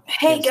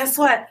 Hey, guess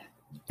what?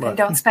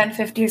 Don't spend $50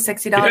 or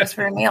 $60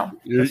 for a meal.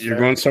 You're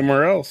going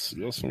somewhere else.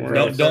 Go somewhere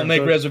else. Don't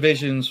make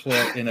reservations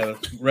in a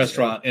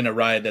restaurant in a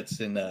ride that's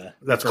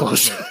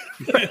close.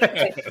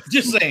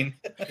 Just saying.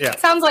 Yeah.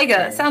 Sounds like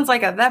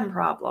a them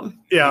problem.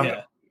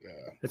 Yeah.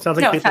 It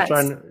sounds like people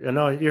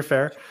trying. You're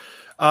fair.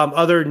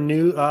 Other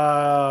new.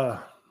 Trying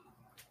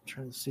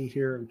to see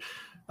here.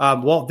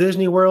 Walt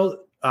Disney World.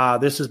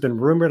 This has been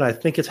rumored. I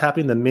think it's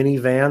happening. The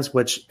minivans,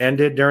 which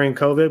ended during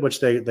COVID,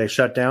 which they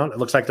shut down. It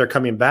looks like they're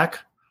coming back.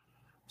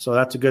 So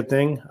that's a good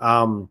thing.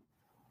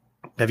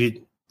 Have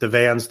you the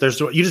vans? Do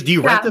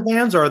you rent the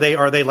vans, or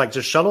are they like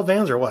just shuttle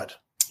vans, or what?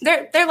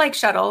 They're like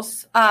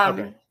shuttles,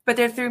 but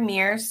they're through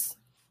Mears.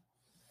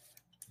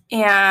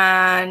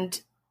 And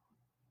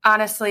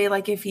honestly,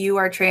 like if you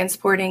are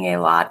transporting a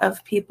lot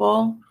of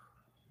people,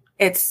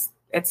 it's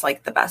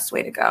like the best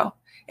way to go.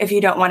 If you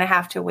don't want to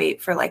have to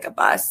wait for like a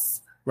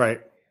bus,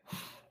 right?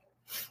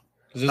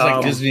 Because it's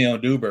like Disney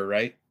owned Uber,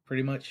 right?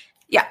 Pretty much.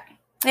 Yeah.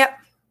 Yep.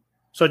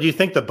 So do you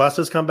think the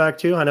buses come back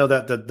too? I know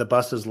that the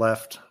buses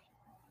left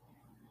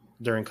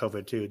during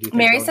COVID too. Do you think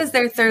Mary says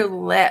they're through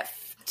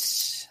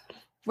Lyft.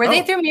 Were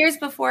they through Mears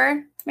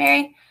before,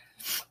 Mary?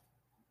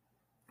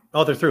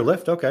 Oh, they're through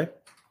Lyft. Okay.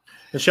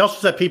 And she also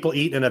said people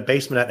eat in a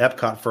basement at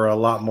Epcot for a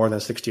lot more than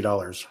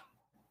 $60.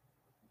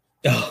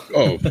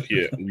 Oh,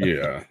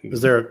 yeah.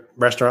 Is there a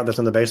restaurant that's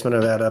in the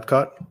basement at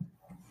Epcot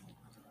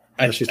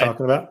that she's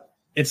talking about?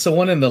 It's the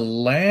one in the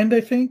Land,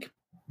 I think,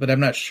 but I'm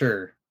not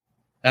sure.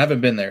 I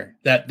haven't been there,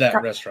 that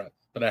restaurant,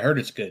 but I heard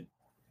it's good.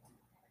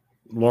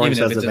 Lauren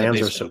says the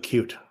vans are so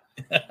cute.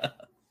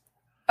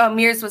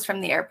 Mears was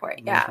from the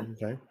airport. Yeah.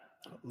 Okay.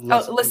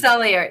 Le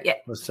Cellier. Yeah.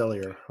 Le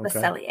Cellier. Okay. Le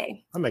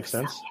Cellier. That makes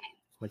sense.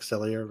 Like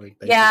Cellier.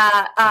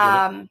 Yeah.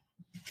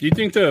 Do you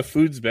think the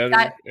food's better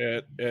at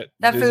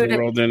Disney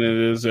World than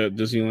it is at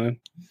Disneyland?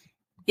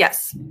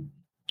 Yes.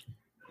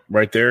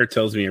 Right there, it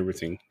tells me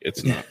everything.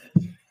 It's not.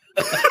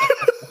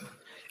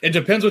 It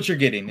depends what you're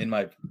getting, in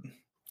my.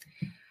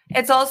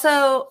 It's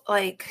also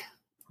like,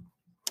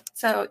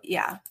 so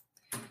yeah.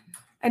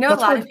 I know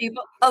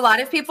a lot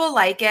of people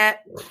like it.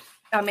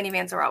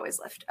 Minivans are always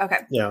Lyft.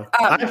 Okay. Yeah.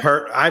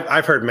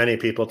 I've heard many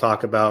people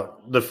talk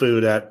about the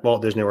food at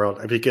Walt Disney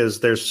World because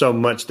there's so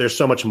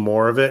much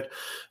more of it.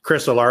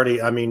 Chris Alardi,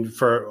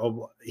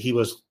 he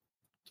was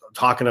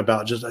talking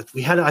about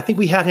I think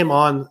we had him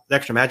on the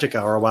Extra Magic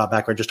Hour a while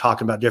back. We're just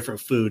talking about different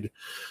food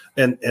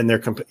and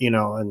their,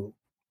 and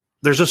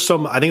there's just so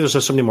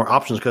many more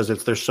options because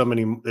there's so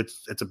many,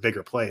 it's a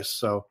bigger place.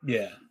 So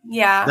yeah,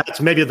 that's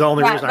maybe the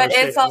only reason. But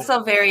it's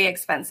also very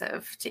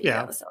expensive to eat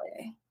at the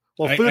Cellier.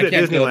 Well, food at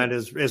Disneyland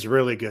is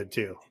really good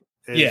too.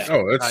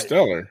 It's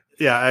stellar.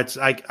 Yeah,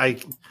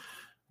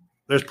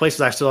 there's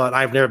places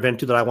I've never been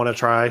to that I want to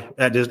try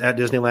at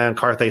Disneyland.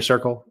 Carthay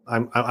Circle,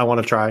 I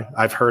want to try.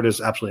 I've heard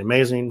is absolutely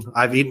amazing.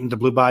 I've eaten the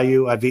Blue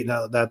Bayou. I've eaten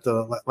at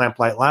the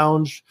Lamplight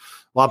Lounge.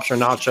 Lobster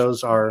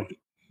nachos are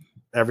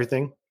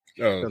everything.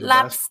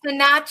 Lobster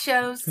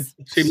nachos.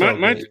 See,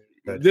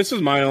 this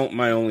is my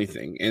only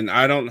thing, and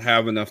I don't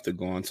have enough to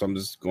go on, so I'm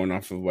just going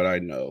off of what I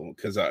know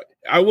because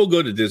I will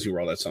go to Disney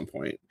World at some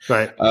point,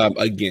 right?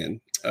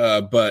 Again,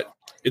 but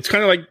it's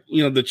kind of like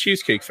the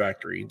Cheesecake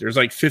Factory. There's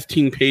like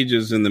 15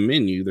 pages in the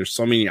menu. There's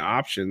so many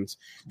options.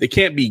 They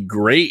can't be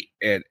great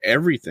at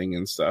everything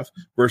and stuff.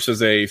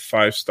 Versus a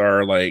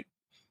 5-star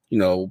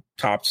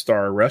top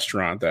star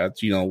restaurant that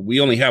we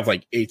only have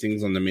like 8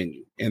 things on the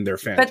menu and they're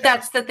fantastic. But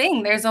that's the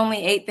thing. There's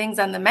only 8 things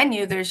on the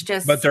menu.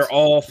 But they're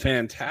all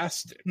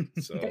fantastic.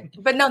 So,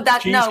 but no,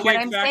 what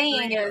I'm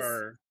saying is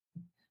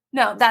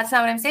no, that's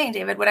not what I'm saying,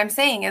 David. What I'm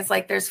saying is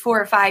like there's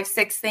 4 or 5,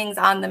 6 things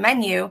on the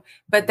menu,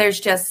 but there's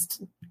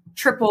just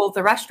triple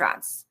the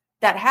restaurants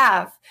that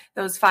have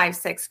those 5,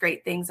 6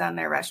 great things on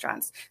their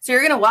restaurants. So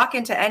you're going to walk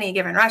into any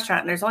given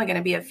restaurant and there's only going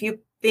to be a few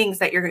things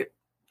that you're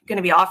going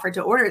to be offered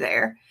to order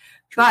there.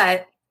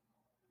 But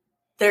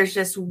there's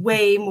just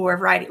way more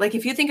variety. Like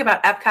if you think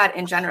about Epcot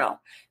in general,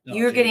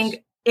 you're getting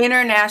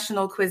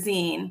international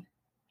cuisine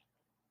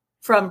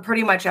from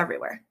pretty much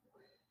everywhere.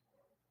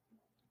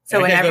 So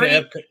go ahead.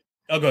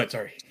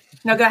 Sorry.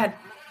 No, go ahead.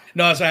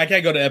 No, sorry. I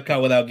can't go to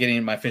Epcot without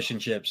getting my fish and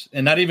chips,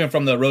 and not even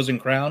from the Rose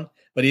and Crown,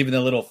 but even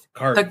the little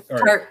cart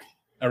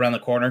around the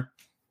corner.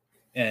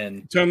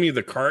 And tell me,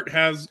 the cart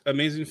has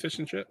amazing fish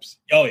and chips.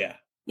 Oh yeah.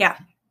 Yeah.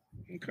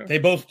 Okay. They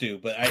both do,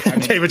 but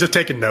David just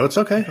taking notes.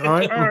 Okay, all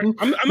right.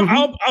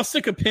 I'll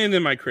stick a pin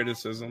in my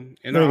criticism,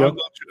 and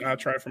I'll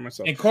try it for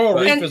myself. And Coral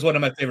Reef is one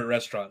of my favorite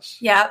restaurants.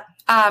 Yeah.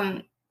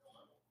 I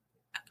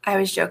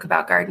always joke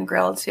about Garden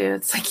Grill too.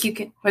 It's like you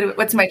can.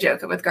 What's my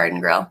joke with Garden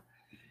Grill?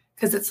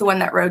 Because it's the one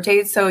that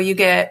rotates, so you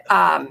get.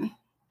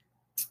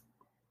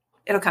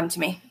 It'll come to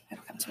me.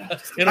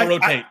 It'll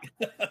rotate.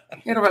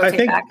 It'll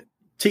rotate back.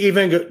 To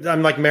even go,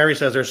 I'm like Mary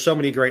says, there's so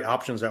many great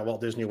options at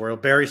Walt Disney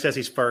World. Barry says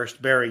he's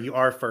first. Barry, you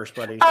are first,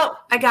 buddy. Oh,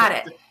 I got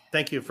it.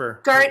 Thank you for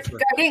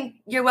Garden.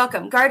 You're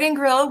welcome. Garden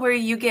Grill, where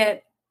you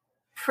get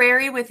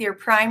prairie with your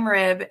prime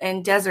rib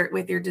and desert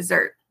with your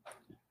dessert.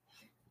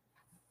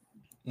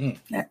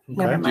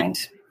 Never mind.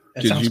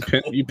 Did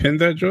you pin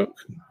that joke?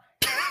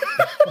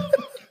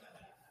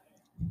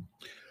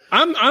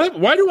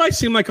 Why do I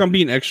seem like I'm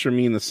being extra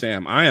mean to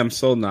Sam? I am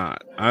so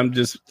not.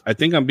 I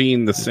think I'm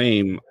being the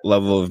same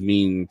level of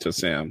mean to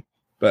Sam,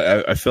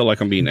 but I feel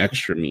like I'm being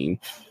extra mean.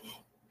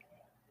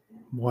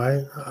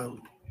 Why?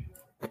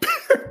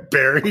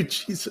 Barry,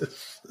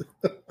 Jesus.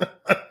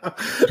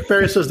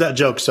 Barry says that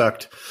joke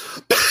sucked.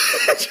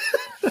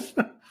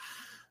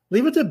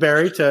 Leave it to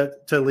Barry to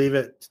leave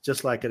it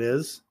just like it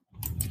is.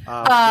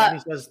 He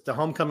says the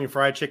homecoming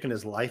fried chicken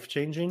is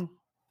life-changing.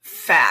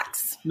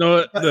 Facts.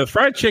 No, the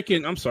fried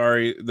chicken. I'm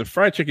sorry, the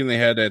fried chicken they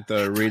had at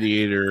the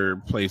Radiator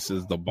place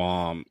is the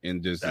bomb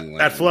in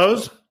Disneyland. At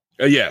Flo's?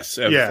 Yes.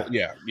 Yeah.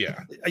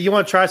 You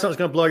want to try something that's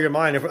going to blow your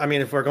mind?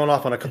 If we're going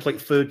off on a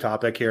complete food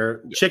topic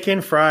here,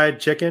 fried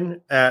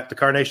chicken at the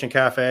Carnation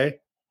Cafe.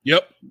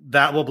 Yep,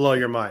 that will blow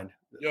your mind.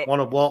 Yep. One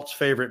of Walt's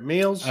favorite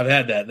meals. I've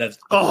had that. That's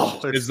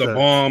it's the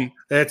bomb.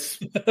 It's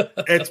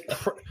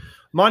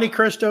Monte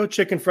Cristo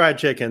chicken, fried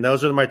chicken.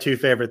 Those are my two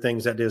favorite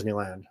things at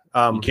Disneyland.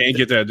 You can't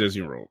get that at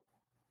Disney World.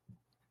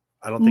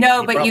 I don't think.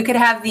 No, but you could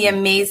have the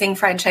amazing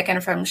fried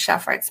chicken from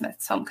Chef Art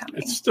Smith's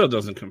Homecoming. It still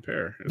doesn't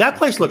compare. That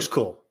place looks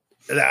cool.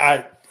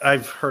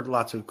 I've heard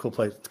lots of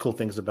cool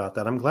things about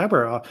that. I'm glad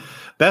we're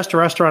best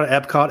restaurant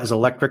at Epcot is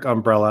Electric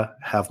Umbrella.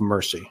 Have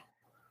mercy.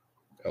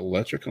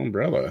 Electric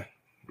Umbrella.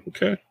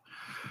 Okay.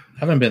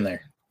 Haven't been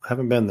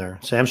there.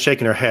 Sam's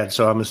shaking her head,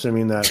 so I'm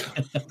assuming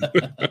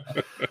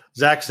that.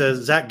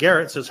 Zach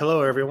Garrett says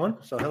hello, everyone.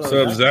 So hello, what's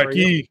up,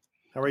 Zachy?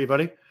 How are you,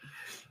 buddy?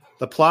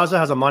 The Plaza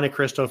has a Monte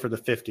Cristo for the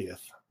 50th.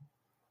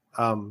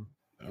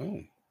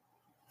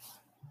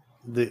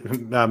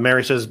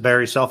 Mary says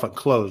Barry's cell phone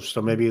closed,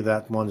 so maybe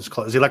that one is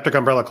closed. Is the Electric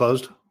Umbrella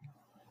closed?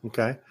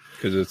 Okay.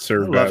 Because it's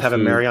served. I love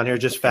having Mary on here,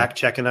 just fact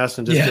checking us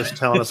and just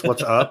telling us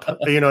what's up.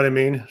 You know what I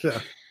mean? Yeah.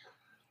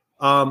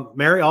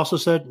 Mary also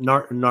said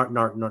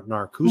Narcosis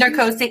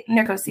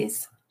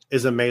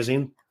is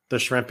amazing. The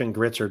shrimp and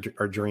grits are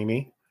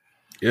dreamy.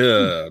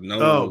 Yeah,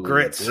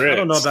 grits. I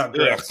don't know about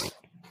grits.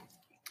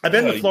 I've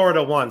been to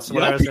Florida once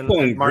when I was in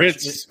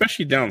grits,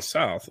 especially down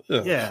south.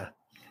 Ugh. Yeah,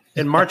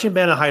 in marching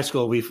band in high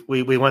school, we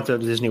went to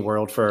Disney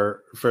World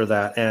for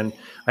that, and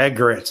I had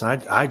grits,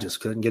 and I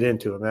just couldn't get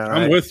into it, man.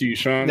 I'm with you,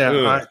 Sean.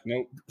 Yeah,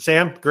 nope.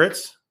 Sam,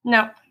 grits?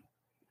 No.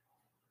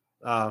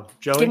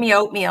 Joey? Give me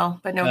oatmeal,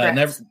 but no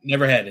grits.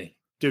 Never had any.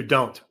 Dude,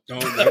 don't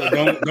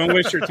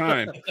waste your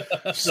time.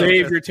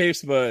 Save your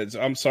taste buds.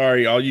 I'm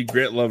sorry, all you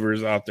grit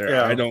lovers out there.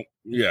 Yeah. I don't.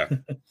 Yeah.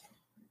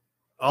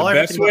 The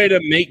best way to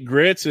make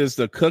grits is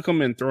to cook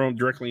them and throw them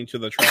directly into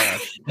the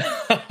trash.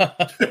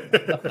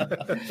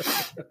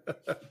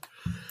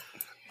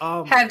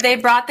 Have they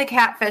brought the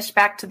catfish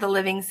back to the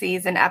living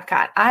seas in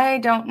Epcot? I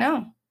don't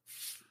know.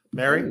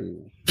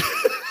 Mary?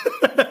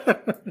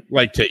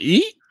 Like to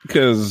eat?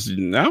 Because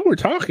now we're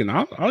talking.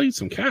 I'll eat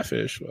some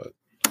catfish, but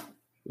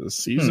the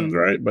season's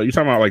right. But you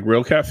talking about like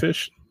real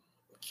catfish?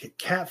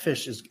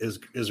 Catfish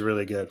is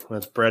really good when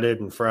it's breaded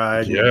and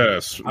fried.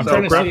 Yes. I'm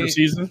trying to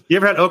see. Season. You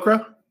ever had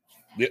okra?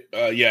 Yeah,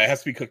 it has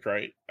to be cooked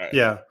right.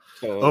 Yeah.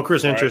 So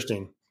okra's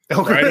interesting.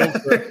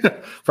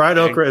 Fried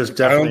okra is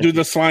definitely. I don't do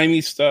the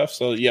slimy stuff,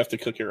 so you have to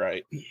cook it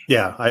right.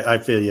 Yeah, I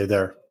feel you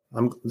there.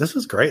 This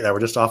is great that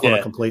we're just off on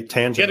a complete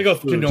tangent. You got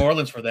to go to New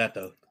Orleans for that,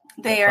 though.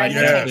 They are in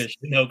the tanks.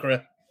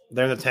 Okra.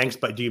 They're in the tanks,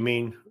 but do you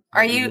mean?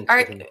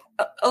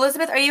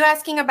 Elizabeth? Are you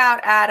asking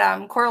about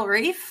at Coral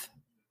Reef?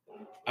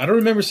 I don't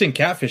remember seeing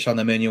catfish on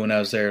the menu when I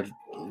was there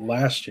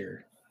last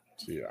year.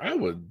 See, I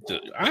would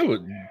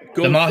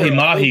go. The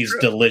mahi's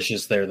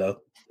delicious there, though.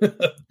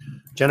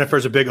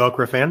 Jennifer's a big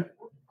okra fan.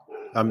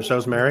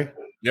 So's Mary.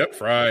 Yep,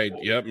 fried.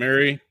 Yep,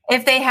 Mary.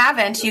 If they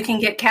haven't, you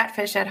can get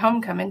catfish at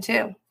Homecoming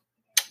too.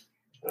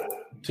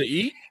 To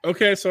eat?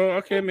 Okay,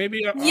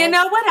 maybe. You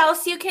know what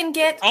else you can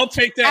get? I'll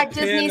take that at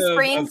Disney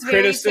Springs. Of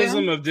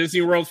criticism of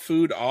Disney World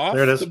food off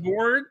the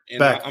board,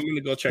 and I'm going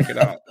to go check it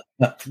out.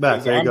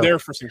 I'm there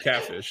for some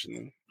catfish.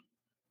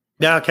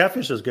 Yeah,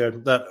 catfish is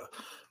good. But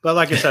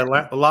like I said,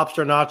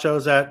 lobster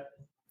nachos at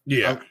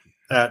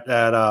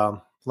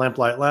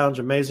Lamplight Lounge,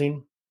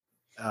 amazing.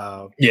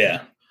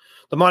 The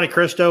Monte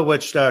Cristo,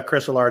 which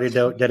Chris will already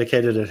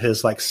dedicated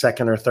his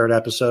second or third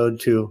episode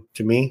to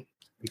me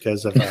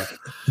because of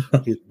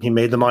he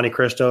made the Monte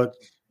Cristo.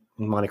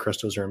 Monte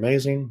Cristos are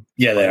amazing.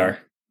 Yeah, they are.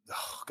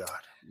 Oh God,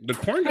 the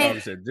corn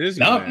dogs at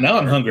Disney. Now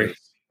I'm hungry.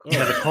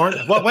 Yeah, the corn.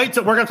 Well, wait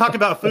till we're going to talk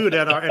about food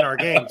in our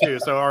game too.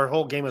 So our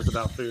whole game is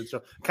about food. So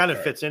it kind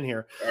of fits in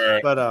here. All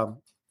right. But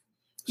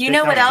you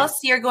know what else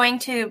you're going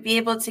to be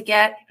able to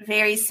get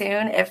very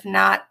soon? If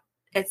not,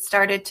 it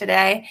started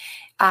today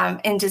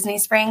in Disney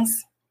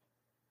Springs.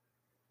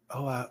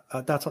 Oh,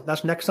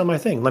 that's next on my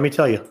thing. Let me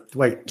tell you.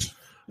 Wait,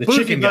 the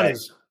chicken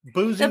guys.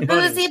 Boozy The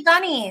bunnies. Boozy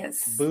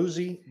Bunnies.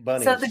 Boozy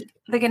bunnies. So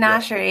the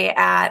ganachery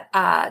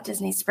at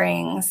Disney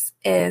Springs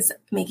is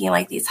making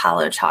like these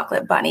hollow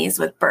chocolate bunnies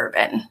with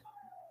bourbon.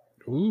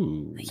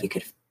 Ooh. Like you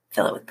could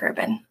fill it with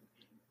bourbon.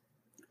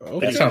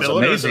 Okay. That sounds Fill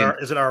it, or amazing.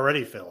 Is it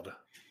already filled?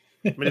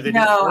 I mean, did they do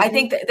No, I frozen?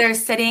 think that they're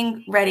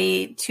sitting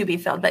ready to be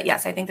filled. But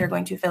yes, I think they're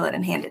going to fill it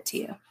and hand it to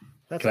you.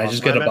 That's Can I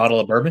just awesome. get a bottle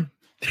of bourbon?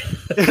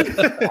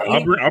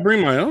 I'll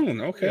bring my own.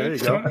 Okay. There you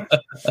go.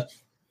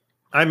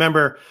 I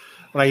remember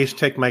when I used to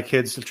take my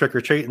kids to trick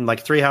or treat, and like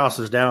 3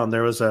 houses down,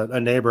 there was a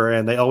neighbor,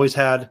 and they always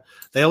had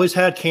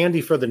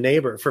candy for the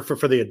neighbor for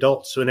the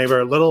adults. So they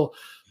were little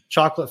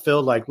chocolate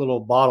filled like little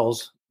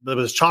bottles. But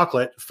it was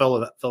chocolate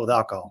filled with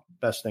alcohol.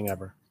 Best thing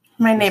ever.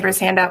 My neighbors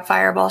hand out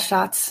Fireball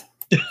shots.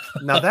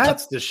 Now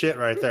that's the shit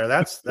right there.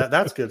 That's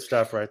good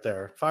stuff right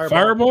there.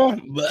 Fireball?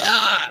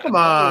 Come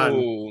on.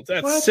 Oh,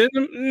 that's What?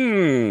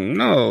 cinnamon.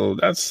 No,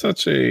 that's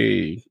such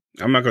a.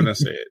 I'm not going to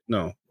say it.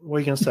 No. What are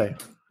you gonna say?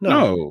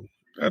 No.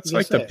 That's You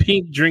like say the it.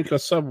 pink drink of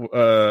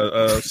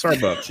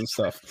Starbucks and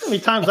stuff. How many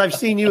times I've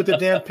seen you with the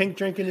damn pink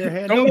drink in your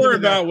hand? Don't worry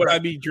do that about what crap. I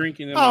be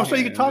drinking. In Oh, my so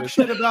you can hand. talk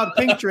shit about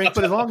pink drink,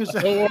 but as long as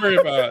Don't worry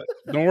about it.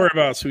 Don't worry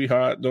about it,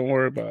 sweetheart. Don't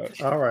worry about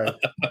it. all right.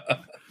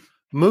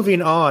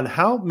 Moving on,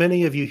 how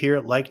many of you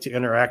here like to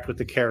interact with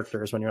the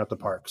characters when you're at the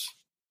parks?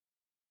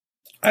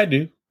 I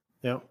do.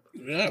 You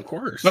Yeah, of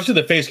course. Especially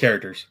the face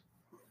characters.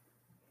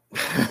 know?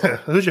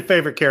 Who's your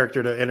favorite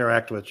character to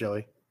interact with,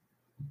 Joey?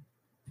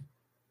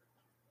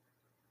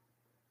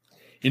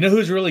 You know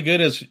who's really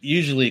good is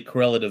usually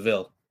Cruella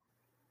DeVille.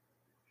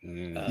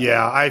 Mm.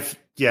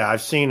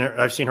 I've seen her.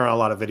 I've seen her on a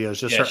lot of videos.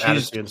 Just her she's-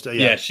 attitude and stuff.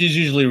 Yeah, she's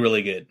usually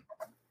really good.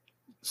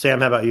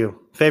 Sam, how about you?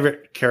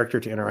 Favorite character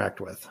to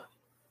interact with?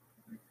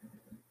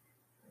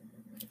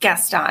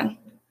 Gaston.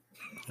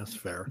 That's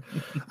fair.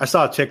 I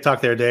saw a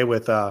TikTok the other day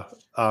with I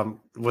don't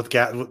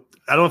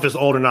know if it's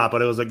old or not,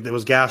 but it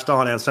was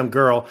Gaston and some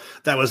girl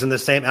that was in the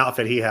same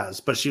outfit he has,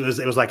 but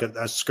it was like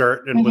a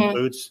skirt and with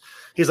boots.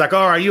 He's like,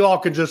 all right, you all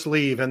can just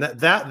leave. And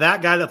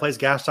that guy that plays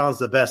Gaston's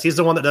the best. He's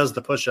the one that does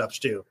the push-ups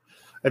too.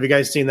 Have you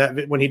guys seen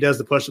that when he does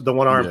the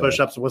one arm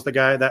push-ups? What's the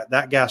guy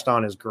that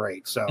Gaston is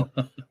great. So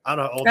I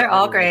don't know. They're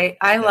all great.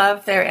 I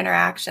love their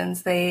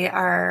interactions. They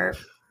are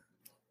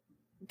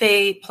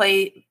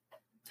great.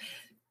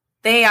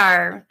 They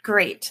are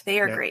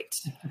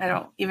great. I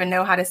don't even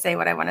know how to say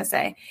what I want to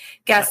say.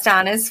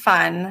 Gaston is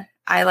fun.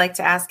 I like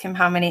to ask him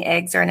how many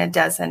eggs are in a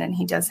dozen, and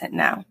he doesn't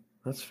know.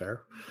 That's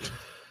fair.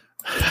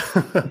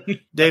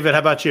 David, how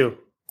about you?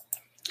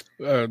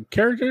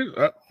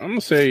 Character, I'm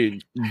gonna say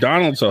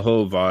Donald's a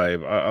whole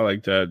vibe. I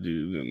like that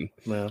dude, and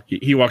Yeah.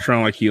 he walks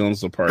around like he owns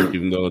the park,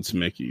 even though it's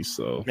Mickey.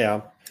 So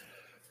Yeah.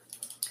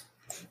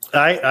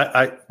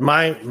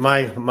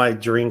 My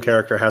dream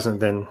character hasn't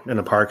been in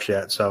the parks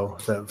yet, so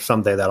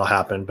someday that'll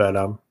happen. But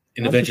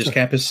In Adventures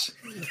Campus.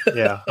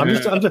 yeah, I'm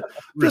just a Mickey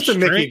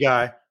Restraint-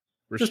 guy.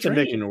 Just a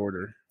Mickey. restraining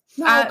order.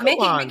 No, come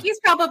on. Mickey's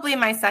probably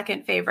my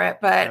second favorite,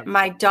 but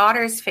my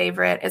daughter's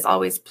favorite is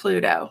always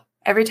Pluto.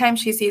 Every time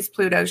she sees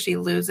Pluto, she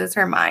loses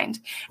her mind.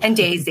 And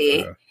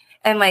Daisy. Yeah.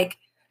 And like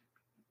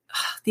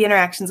the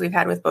interactions we've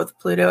had with both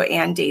Pluto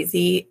and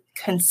Daisy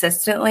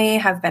consistently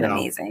have been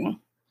amazing.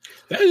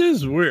 That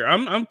is weird.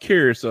 I'm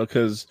curious though,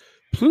 because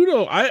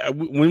Pluto,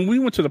 when we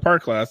went to the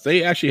park last,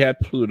 they actually had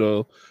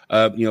Pluto.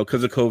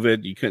 Because of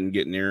COVID, you couldn't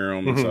get near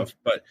him and stuff.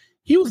 But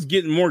he was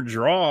getting more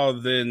draw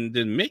than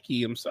Mickey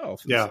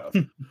himself. And stuff. I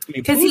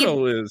mean, 'Cause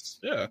Pluto is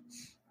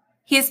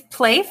He's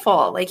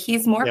playful. Like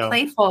he's more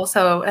playful.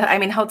 So, I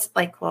mean,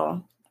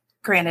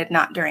 granted,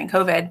 not during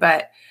COVID,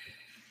 but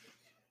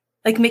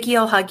like Mickey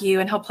will hug you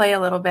and he'll play a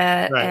little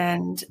bit.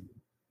 Right.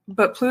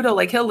 But Pluto,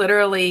 like he'll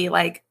literally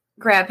like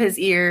grab his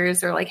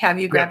ears or like have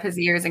you grab his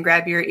ears and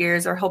grab your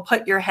ears, or he'll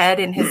put your head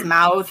in his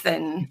mouth.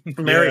 And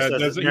Mary he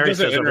says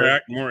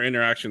doesn't more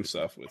interaction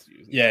stuff with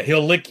you. Yeah,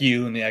 he'll lick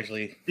you and he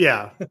actually.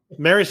 Yeah,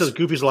 Mary says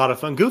Goofy's a lot of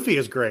fun. Goofy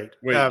is great.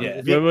 Wait,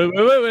 if you-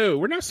 wait.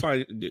 We're not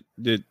sliding.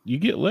 Did you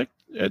get licked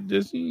at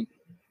Disney?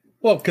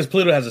 Well, because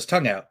Pluto has his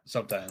tongue out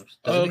sometimes.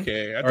 doesn't he?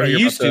 Okay, I Or thought he you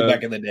were used about to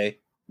back in the day.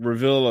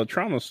 reveal a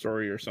trauma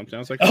story or something. I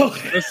was like, Oh.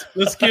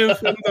 let's give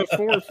him the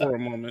floor for a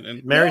moment.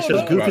 And Mary No,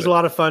 says no. Goofy's a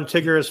lot of fun.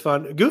 Tigger is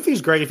fun.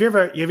 Goofy's great. If you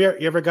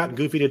ever gotten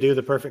Goofy to do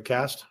the perfect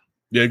cast?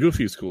 Yeah,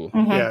 Goofy's cool.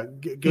 Yeah,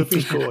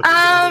 Goofy's cool.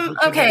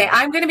 okay,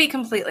 I'm going to be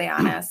completely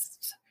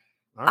honest.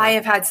 All right. I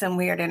have had some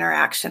weird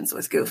interactions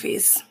with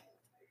Goofies.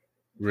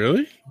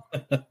 Really?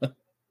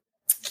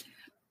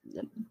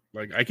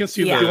 Like I can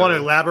see. Yeah. Do you want to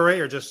elaborate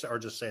or just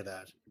say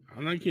that?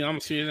 I'm like, I'm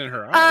seeing it in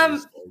her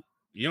eyes.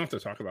 You don't have to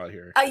talk about it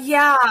here.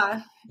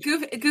 Yeah,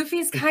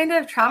 Goofy's kind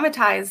of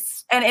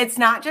traumatized, and it's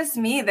not just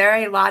me. There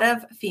are a lot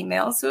of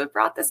females who have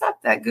brought this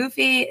up, that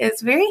Goofy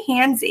is very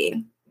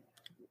handsy.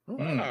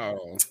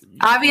 Wow.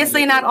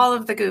 Obviously, not all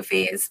of the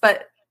Goofies,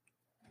 but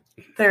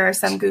there are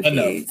some Goofies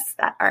Enough.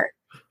 that are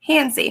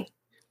handsy.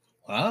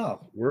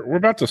 Wow. We're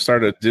about to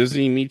start a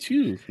Disney Me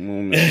Too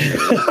moment.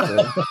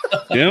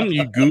 Jim,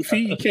 you goofy.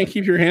 You can't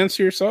keep your hands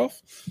to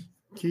yourself.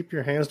 Keep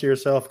your hands to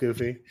yourself,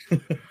 Goofy.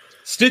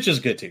 Stitch is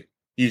good too,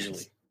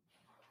 usually.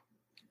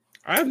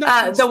 I have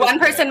not the one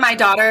person my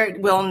daughter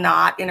will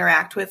not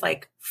interact with,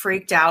 like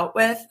freaked out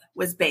with,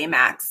 was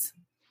Baymax.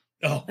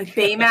 Oh, like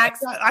Baymax.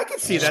 I can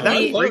see that. That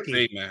was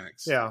freaky.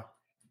 Baymax. Yeah.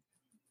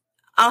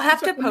 I'll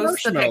have It's to like a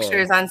post the marshmallow.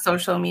 pictures on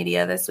social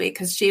media this week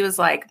because she was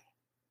like,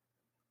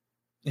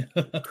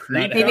 Not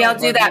maybe out. I'll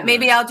do that.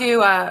 Maybe I'll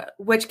do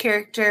which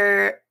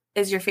character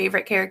is your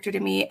favorite character to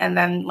meet, and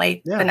then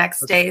like the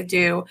next day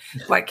do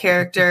what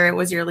character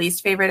was your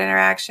least favorite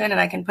interaction, and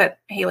I can put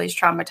Haley's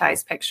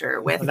traumatized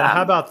picture with.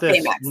 How about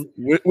this?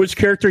 Baymax. Which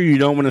character you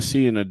don't want to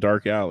see in a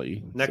dark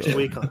alley Next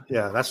week,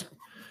 that's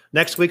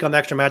next week on the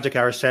Extra Magic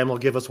Hour. Sam will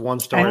give us one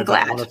story I'm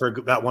about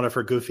glad. one of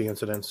her goofy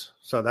incidents.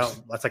 So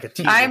that's like a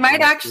teaser. I might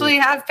actually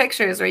have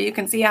pictures where you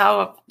can see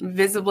how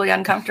visibly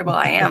uncomfortable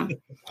I am.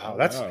 Wow,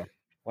 that's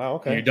wow.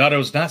 Okay. Your daughter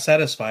was not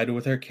satisfied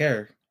with her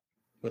care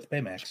with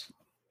Baymax.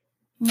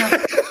 No.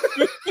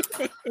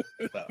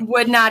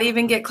 Would not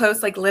even get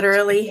close, like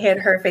literally hid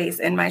her face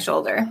in my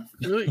shoulder.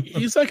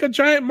 He's like a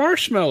giant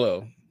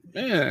marshmallow.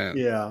 Man.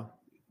 Yeah.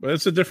 But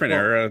it's a different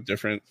era,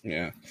 different,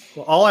 yeah.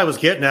 Well, all I was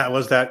getting at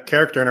was that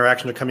character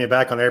interaction to coming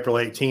back on April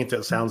 18th,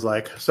 it sounds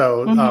like.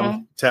 So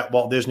to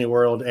Walt Disney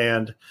World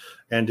and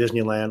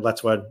Disneyland,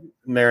 that's what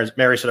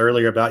Mary said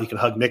earlier about you can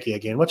hug Mickey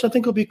again, which I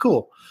think will be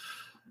cool.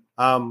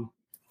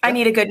 I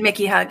need a good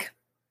Mickey hug.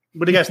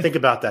 What do you guys think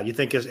about that? You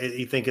think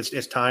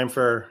it's time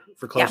for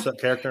close-up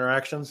character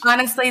interactions?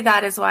 Honestly,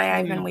 that is why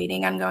I've been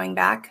waiting on going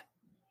back.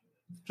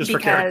 Just for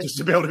characters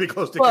to be able to be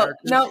close to characters?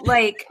 No,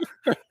 like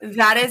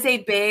that is a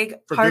big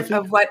part Goofy?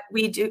 of what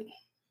we do.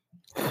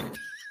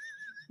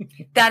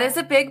 That is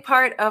a big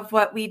part of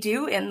what we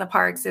do in the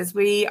parks is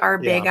we are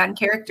big on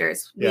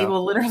characters. We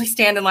will literally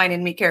stand in line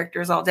and meet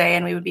characters all day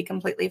and we would be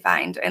completely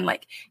fine. And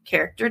like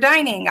character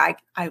dining, I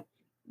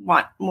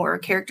want more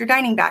character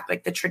dining back,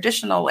 like the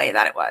traditional way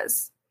that it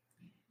was.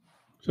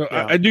 So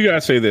I do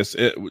gotta say this,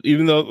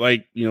 even though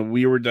like, you know,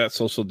 we were that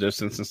social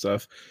distance and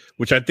stuff,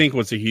 which I think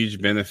was a huge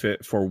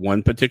benefit for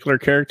one particular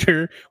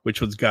character,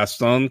 which was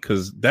Gaston,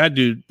 because that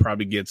dude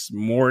probably gets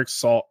more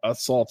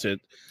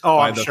assaulted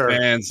by the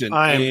fans than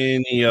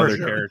any other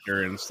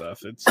character and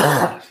stuff. It's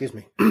excuse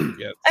me.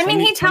 Yeah, I mean,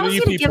 he tells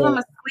you to give him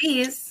a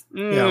squeeze.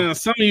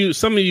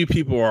 Some of you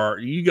people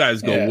you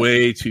guys go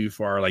way too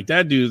far. Like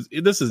that dude,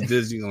 this is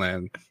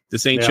Disneyland.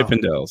 This ain't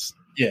Chippendales.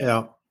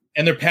 Yeah.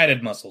 And they're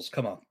padded muscles.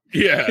 Come on.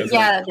 Yeah.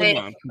 Yeah. Come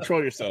on.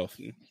 Control yourself.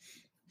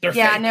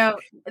 No,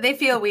 they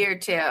feel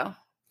weird too.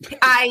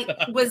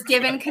 I was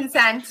given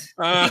consent.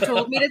 He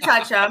told me to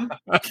touch him.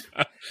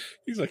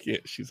 He's like, yeah.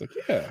 She's like,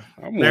 yeah.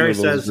 I'm Mary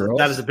says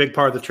that is a big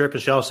part of the trip.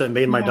 And she also said, it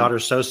made my daughter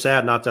so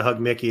sad not to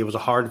hug Mickey. It was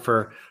hard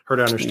for her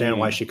to understand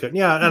why she couldn't.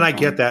 Yeah. And I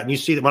get that. And you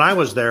see that when I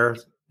was there,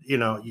 you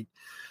know,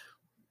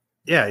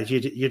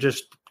 you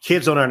just,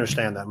 kids don't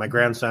understand that. My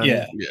grandson,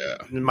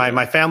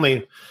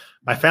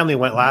 my family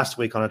went last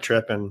week on a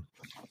trip and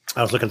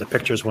I was looking at the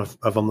pictures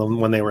of them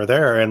when they were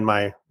there, and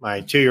my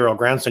 2-year-old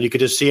grandson, you could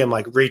just see him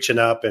like reaching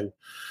up and,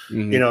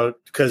 you know,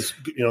 because,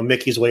 you know,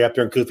 Mickey's way up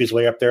there and Goofy's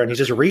way up there and he's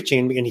just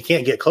reaching and he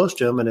can't get close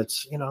to him. And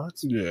it's, you know,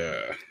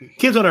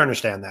 kids don't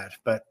understand that.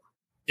 But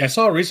I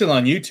saw recently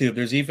on YouTube,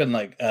 there's even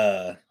like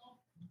a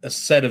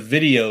set of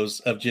videos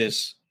of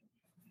just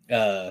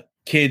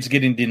kids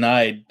getting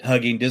denied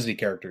hugging Disney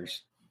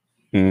characters.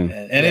 And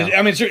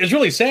it's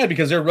really sad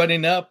because they're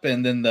running up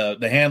and then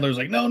the handler's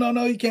like,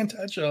 no, you can't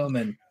touch them.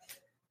 And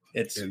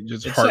it's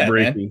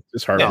heartbreaking. Sad,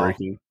 it's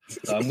heartbreaking.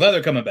 So I'm glad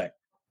they're coming back.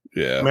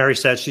 Yeah. Mary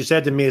said, she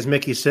said to me, is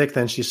Mickey sick?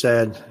 Then she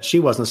said,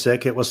 she wasn't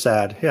sick. It was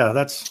sad. Yeah,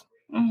 that's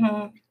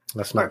not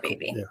cool.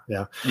 Baby.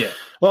 Yeah.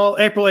 Well,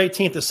 April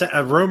 18th is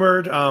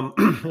rumored.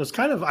 It was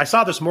kind of, I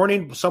saw this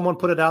morning, someone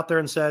put it out there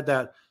and said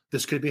that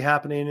this could be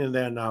happening. And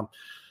then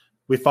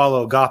we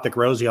follow Gothic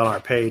Rosie on our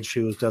page,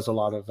 who does a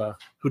lot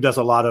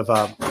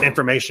of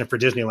information for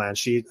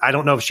Disneyland. I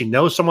don't know if she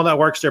knows someone that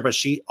works there, but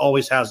she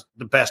always has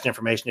the best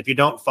information. If you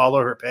don't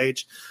follow her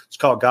page, it's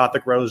called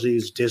Gothic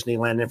Rosie's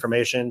Disneyland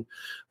Information.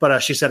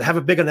 But she said, have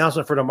a big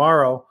announcement for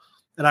tomorrow.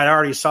 And I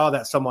already saw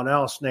that someone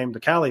else named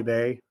the Cali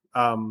Bay,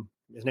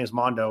 his name's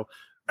Mondo,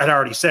 had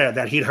already said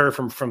that he'd heard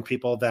from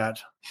people that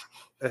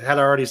had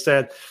already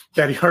said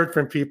that he heard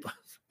from people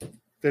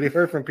that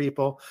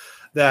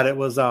it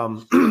was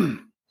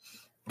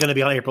going to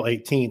be on April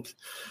 18th.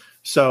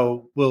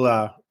 So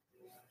we'll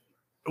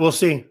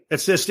see.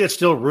 It's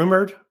still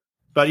rumored,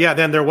 but yeah,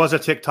 then there was a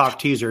TikTok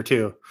teaser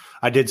too.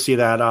 I did see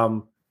that.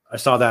 I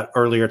saw that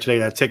earlier today,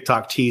 that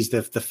TikTok teased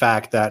the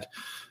fact that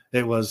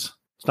it's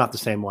not the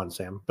same one,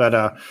 Sam,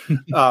 but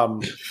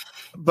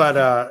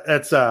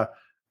it's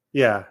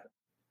yeah.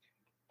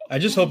 I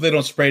just hope they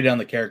don't spray down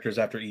the characters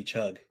after each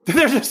hug.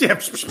 They're just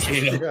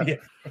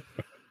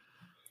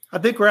I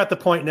think we're at the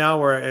point now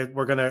where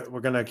we're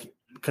gonna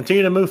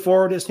continue to move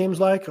forward. It seems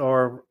like,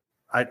 or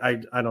I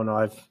don't know.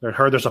 I've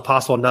heard there's a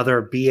possible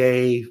another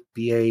BA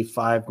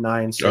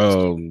 596.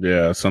 Oh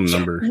yeah, some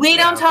number. We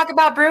don't talk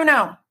about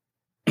Bruno.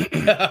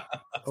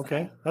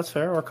 Okay, that's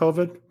fair. Or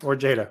COVID or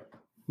Jada.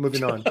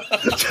 Moving on.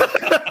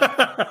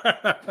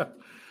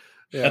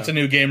 That's a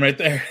new game right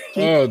there.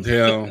 Oh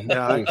damn!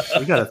 Yeah,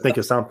 we got to think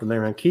of something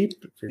there, man. Keep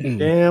your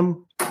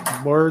damn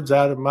words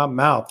out of my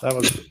mouth. That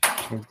was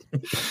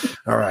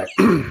all right.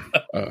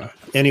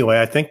 Anyway,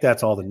 I think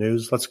that's all the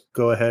news. Let's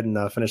go ahead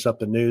and finish up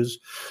the news.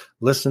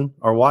 Listen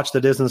or watch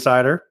the Disney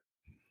Insider.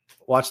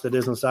 Watch the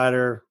Disney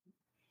Insider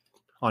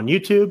on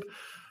YouTube.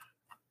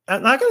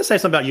 And I got to say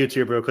something about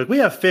YouTube real quick. We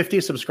have 50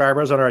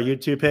 subscribers on our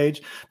YouTube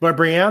page, but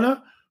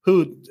Brianna,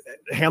 who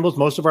handles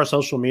most of our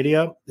social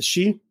media,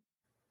 she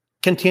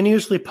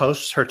continuously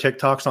posts her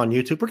TikToks on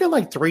YouTube. We're getting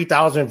like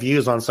 3,000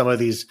 views on some of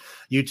these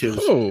YouTubes.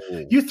 Oh,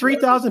 you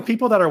 3,000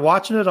 people that are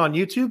watching it on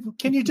YouTube,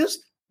 can you just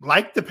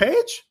like the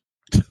page?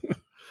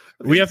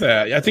 We have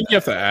to. I think you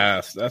have to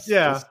ask. We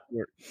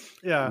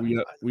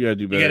gotta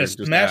do better. You gotta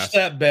smash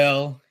that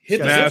bell. Hit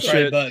the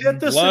subscribe button. Hit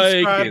the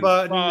subscribe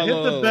button.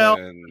 Hit the bell.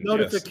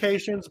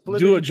 Notifications. Yes.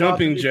 Do a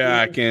jumping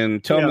jack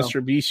and tell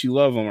Mr. Beast you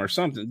love him or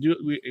something.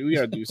 We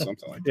gotta do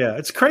something like that. Yeah,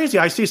 it's crazy.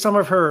 I see some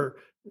of her.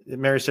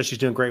 Mary says she's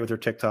doing great with her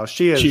TikTok.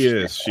 She is. She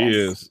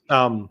is.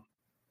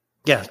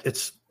 Yeah,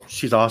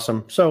 she's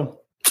awesome.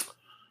 So,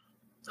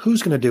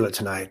 who's gonna do it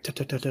tonight?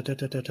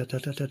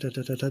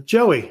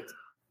 Joey.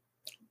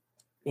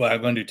 Well,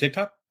 I'm going to do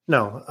TikTok?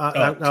 No,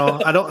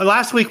 no, I don't.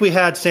 Last week we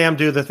had Sam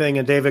do the thing,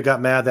 and David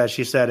got mad that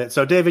she said it.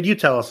 So, David, you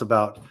tell us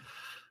about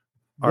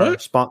our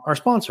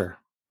sponsor.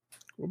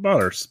 What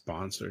about our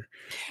sponsor?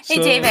 Hey,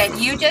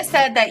 David, you just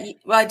said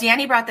that.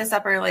 Danny brought this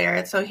up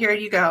earlier, so here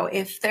you go.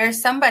 If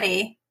there's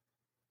somebody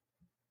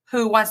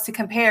who wants to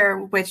compare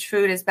which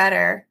food is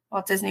better,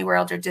 Walt Disney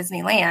World or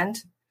Disneyland,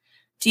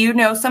 do you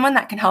know someone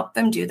that can help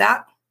them do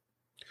that?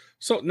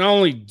 So, not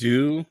only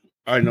do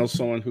I know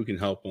someone who can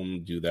help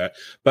them do that,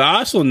 but I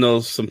also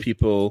know some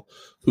people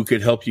who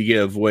could help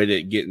you avoid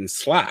it getting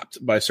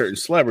slapped by certain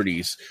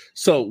celebrities.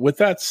 So with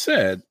that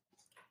said,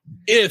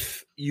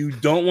 if you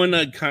don't want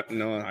to,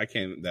 no, I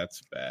can't.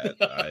 That's bad.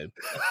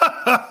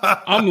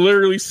 I'm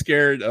literally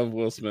scared of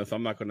Will Smith.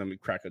 I'm not going to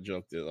crack a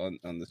joke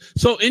on this.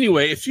 So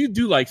anyway, if you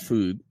do like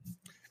food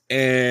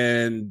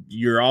and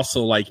you're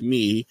also like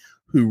me,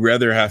 who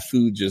rather have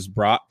food just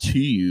brought to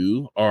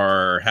you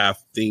or have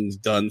things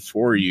done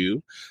for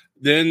you,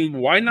 then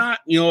why not,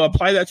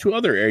 apply that to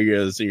other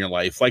areas in your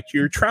life, like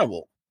your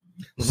travel.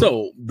 Mm-hmm.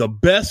 So the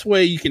best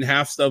way you can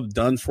have stuff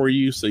done for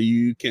you so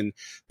you can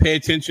pay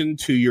attention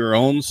to your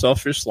own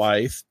selfish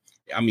life,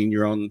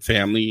 your own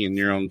family and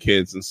your own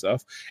kids and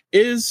stuff,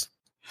 is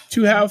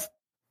to have,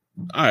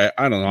 I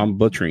don't know, I'm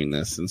butchering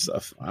this and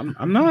stuff.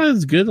 I'm not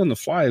as good on the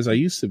fly as I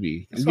used to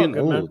be. I'm getting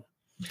old. Man.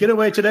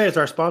 Getaway Today is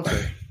our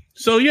sponsor.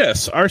 So,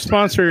 yes, our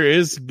sponsor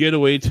is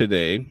Getaway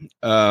Today.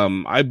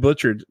 I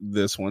butchered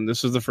this one.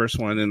 This is the first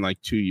one in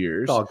like 2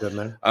 years. It's all good,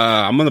 man.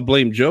 I'm going to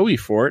blame Joey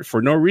for it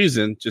for no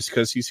reason, just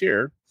because he's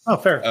here. Oh,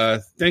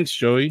 fair. Thanks,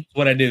 Joey.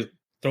 What I do.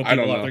 Throw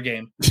people off their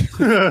game. Check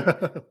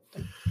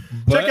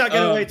out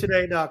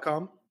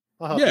getawaytoday.com.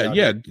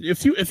 Yeah.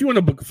 If you want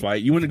to book a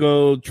flight, you want to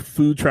go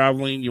food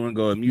traveling, you want to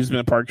go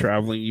amusement park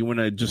traveling, you want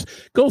to just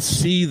go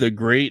see the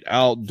great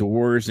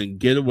outdoors and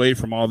get away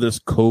from all this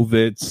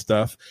COVID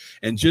stuff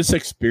and just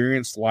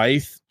experience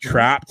life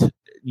trapped,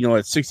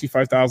 at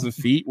 65,000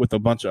 feet with a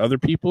bunch of other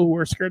people who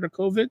are scared of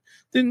COVID,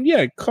 then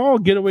call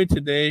Getaway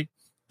Today.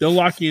 They'll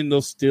lock you in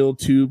those steel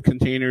tube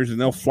containers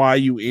and they'll fly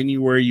you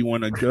anywhere you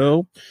want to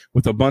go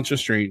with a bunch of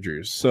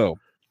strangers. So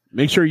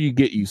make sure you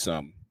get you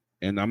some.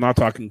 And I'm not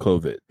talking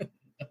COVID.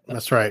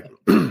 That's right.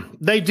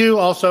 They do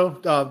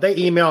also. They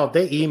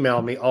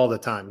email me all the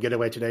time.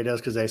 Getaway Today does,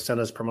 because they send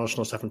us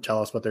promotional stuff and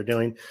tell us what they're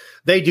doing.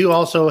 They do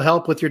also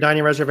help with your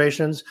dining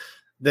reservations.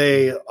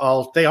 They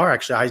are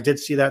actually. I did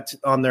see that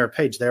on their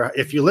page there.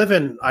 If you live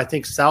in, I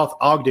think, South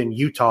Ogden,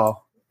 Utah,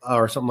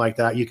 or something like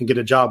that, you can get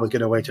a job with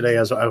Getaway Today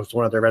as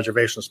one of their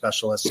reservation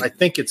specialists. I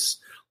think that's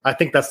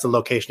the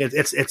location.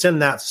 It's in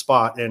that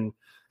spot, and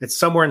it's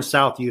somewhere in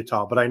South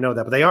Utah. But I know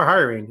that. But they are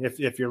hiring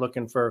if you're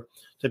looking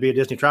to be a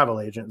Disney travel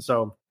agent.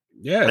 So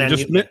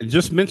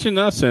just mention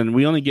us, and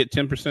we only get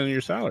 10% of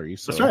your salary.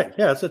 So. That's right.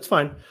 Yeah, it's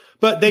fine.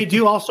 But they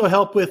do also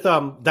help with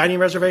dining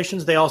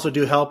reservations. They also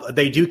do help.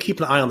 They do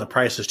keep an eye on the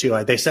prices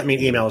too. They sent me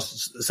an email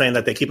saying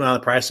that they keep an eye on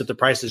the price. If the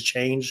prices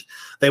change,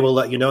 they will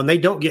let you know. And they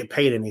don't get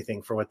paid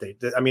anything for what they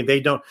do.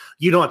 They don't.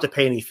 You don't have to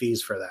pay any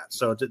fees for that.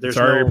 So there's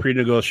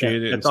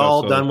pre-negotiated. Yeah, it's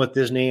all done with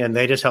Disney, and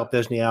they just help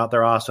Disney out.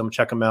 They're awesome.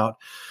 Check them out.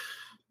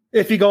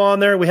 If you go on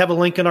there, we have a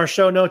link in our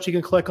show notes. You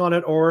can click on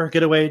it or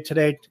Getaway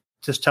Today.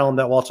 Just tell them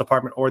that Walt's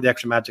Apartment or the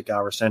Extra Magic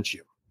Hour sent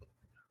you.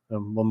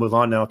 We'll move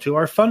on now to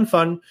our fun.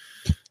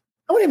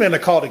 I wasn't even going to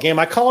call it a game.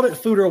 I called it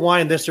food or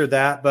wine, this or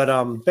that.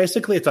 But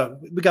basically,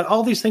 we got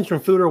all these things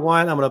from food or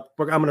wine. I'm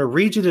gonna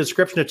read you the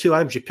description of 2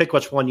 items. You pick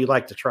which one you'd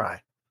like to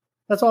try.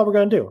 That's all we're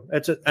going to do.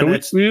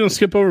 We don't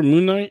skip over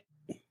Moon Knight.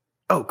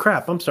 Oh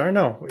crap! I'm sorry.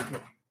 No,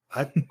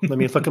 let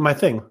me look at my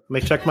thing. Let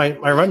me check my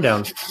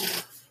rundown.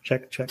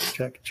 Check.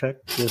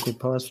 Disney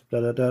Plus.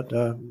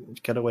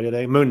 Getaway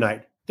Today. Moon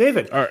Knight.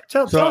 David, all right.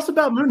 Tell us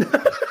about Moon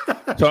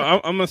Knight. So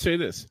I'm going to say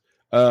this.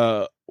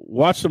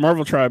 Watch the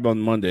Marvel Tribe on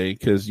Monday,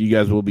 because you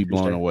guys will be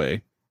blown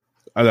away.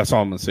 That's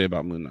all I'm going to say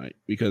about Moon Knight,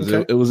 because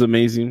it was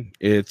amazing.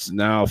 It's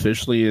now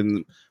officially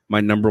in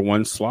my number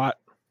 1 slot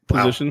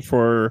position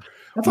for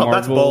Marvel.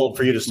 That's bold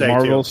for you to say.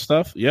 Marvel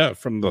stuff. Yeah,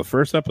 from the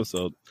first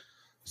episode.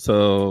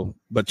 So,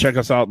 but check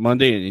us out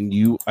Monday,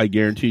 and I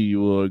guarantee you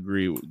will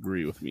agree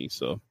with me.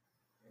 So,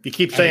 you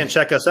keep saying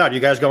check us out. You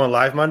guys going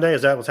live Monday?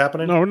 Is that what's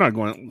happening? No, we're not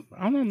going.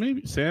 I don't know.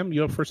 Maybe Sam,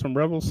 you up for some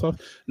Rebel stuff?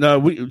 No,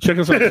 we check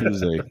us out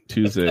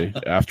Tuesday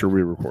after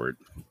we record.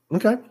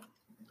 Okay.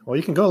 Well,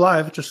 you can go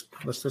live.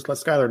 Let's let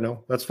Skylar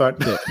know. That's fine.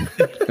 Yeah.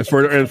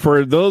 and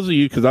for those of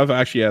you, because I've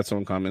actually had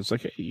some comments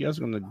like, "Hey, you guys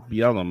are going to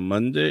be out on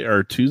Monday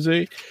or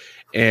Tuesday?"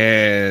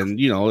 And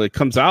it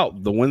comes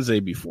out the Wednesday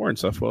before and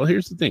stuff. Well,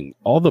 here's the thing: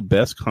 all the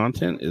best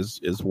content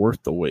is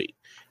worth the wait.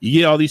 You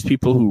get all these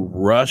people who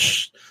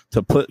rush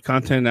to put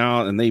content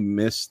out and they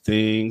miss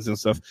things and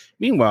stuff.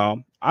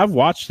 Meanwhile, I've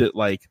watched it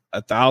like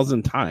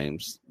 1,000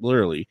 times,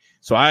 literally.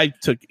 So I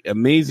took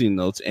amazing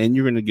notes, and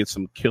you're going to get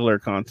some killer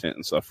content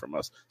and stuff from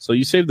us. So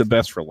you save the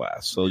best for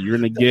last. So you're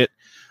going to get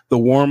the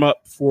warm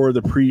up for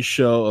the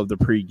pre-show of the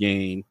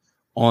pre-game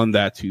on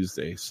that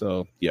Tuesday.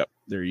 So, yep,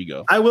 there you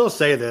go. I will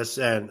say this,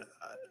 and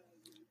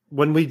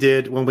when we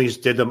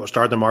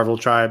started the Marvel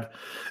Tribe,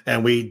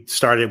 and we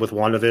started with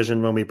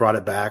WandaVision when we brought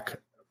it back,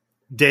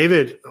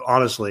 David,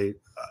 honestly,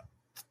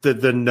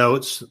 the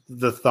notes,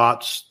 the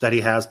thoughts that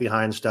he has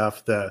behind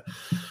stuff,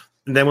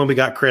 and then when we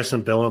got Chris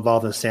and Bill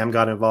involved and Sam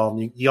got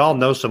involved, you all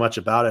know so much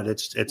about it.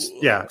 It's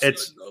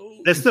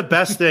the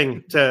best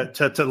thing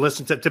to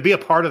listen to be a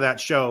part of that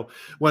show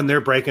when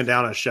they're breaking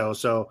down a show.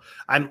 So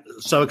I'm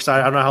so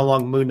excited. I don't know how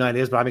long Moon Knight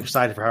is, but I'm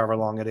excited for however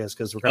long it is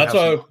because we're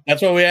gonna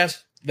that's why we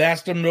asked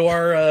them to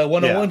our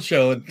 101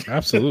 show.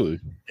 Absolutely,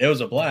 it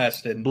was a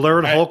blast. And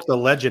Blurred Hulk, the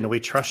legend.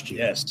 We trust you.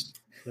 Yes,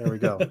 there we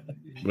go.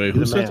 Wait,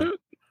 who said that?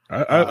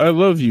 I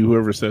love you.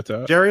 Whoever said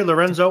that, Jerry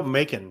Lorenzo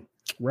Macon.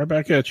 Right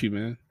back at you,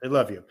 man. I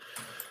love you.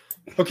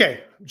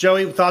 Okay,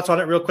 Joey, thoughts on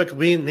it real quick?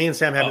 Me and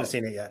Sam haven't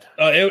seen it yet.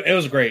 It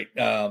was great.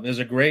 It was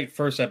a great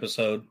first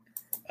episode.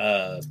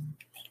 The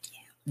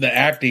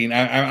acting,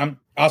 I'm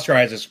Oscar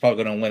Isaac's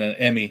probably going to win an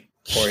Emmy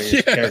for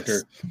his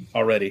character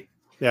already.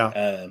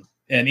 Yeah,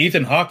 and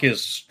Ethan Hawke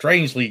is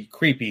strangely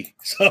creepy.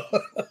 So,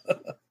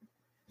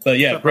 but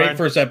yeah, great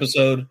first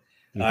episode.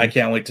 Mm-hmm. I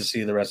can't wait to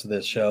see the rest of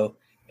this show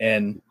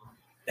and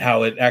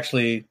how it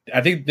actually.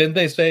 I think didn't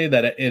they say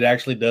that it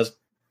actually does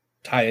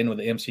tie in with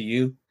the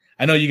MCU?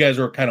 I know you guys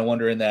were kind of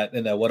wondering that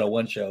in that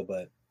 101 show,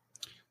 but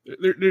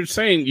they're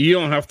saying you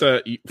don't have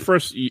to.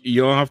 First,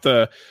 you don't have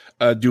to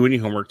do any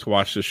homework to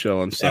watch the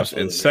show and stuff.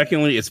 Absolutely. And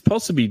secondly, it's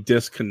supposed to be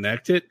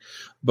disconnected.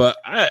 But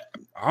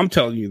I'm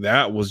telling you,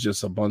 that was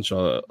just a bunch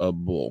of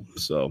bull.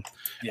 So,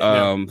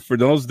 for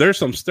those, there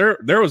was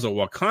a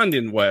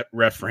Wakandan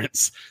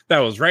reference that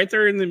was right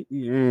there in the.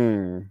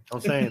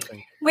 Don't say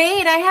anything.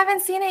 Wait, I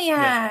haven't seen it yet.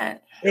 Yeah.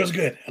 It was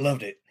good. I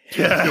loved it.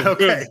 Yeah.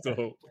 Okay.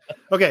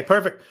 Okay.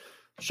 Perfect.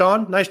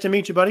 Sean, nice to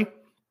meet you, buddy.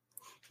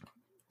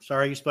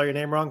 Sorry you spell your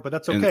name wrong, but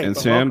that's okay. And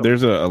Sam, welcome.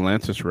 There's a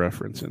Atlantis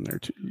reference in there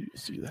too. You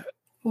see that?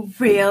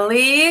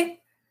 Really?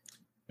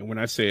 And when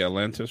I say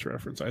Atlantis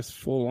reference, I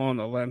full on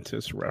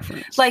Atlantis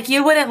reference. Like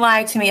you wouldn't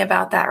lie to me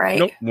about that, right?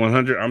 Nope,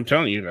 100. I'm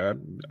telling you that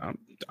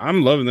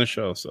I'm loving this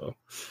show. So,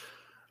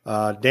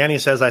 Danny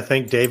says, I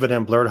think David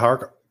and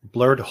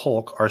Blurred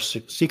Hulk are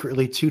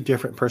secretly two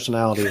different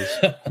personalities.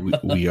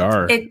 we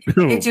are.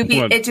 It do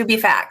be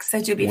facts.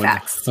 It do be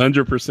facts.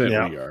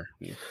 100% we are.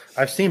 Yeah.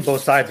 I've seen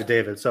both sides of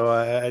David, so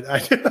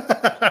I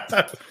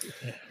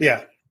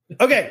yeah.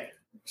 Okay.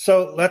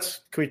 So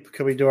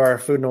can we do our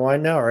food and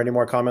wine now, or any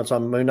more comments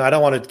on Moon? I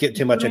don't want to get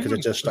too much in because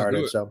it just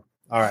started. So,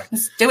 all right,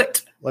 let's do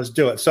it. Let's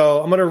do it.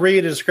 So I'm going to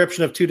read a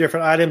description of two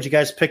different items. You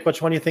guys pick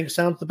which one you think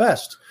sounds the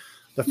best.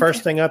 The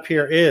first thing up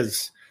here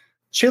is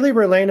chili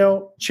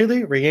relleno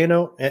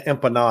and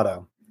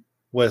empanada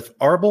with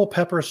arbol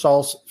pepper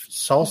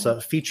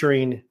salsa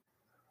featuring.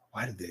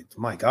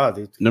 My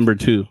God, number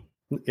 2.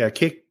 Yeah,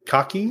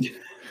 kaki,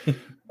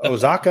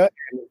 Osaka,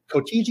 and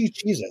Kotiji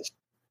cheeses.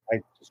 I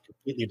just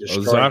completely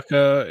destroyed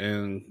Osaka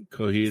and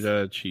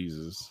Kohita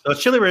cheeses. So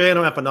it's chili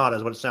relleno empanada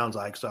is what it sounds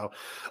like. So,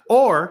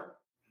 or,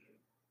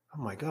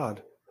 oh my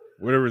God.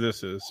 Whatever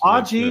this is.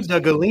 Aji de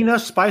Galena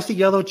spicy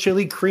yellow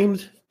chili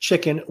creamed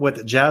chicken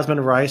with jasmine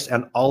rice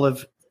and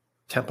olive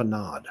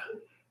tempanade.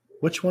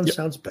 Which one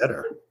sounds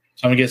better?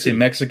 So I'm guessing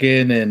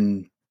Mexican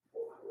and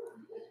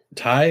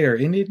Thai or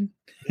Indian?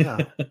 Yeah.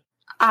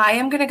 I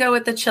am going to go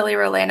with the chili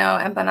relleno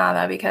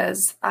empanada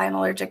because I'm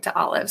allergic to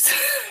olives.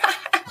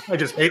 I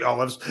just hate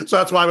olives. So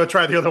that's why I'm going to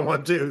try the other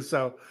one too.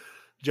 So,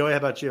 Joey, how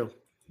about you?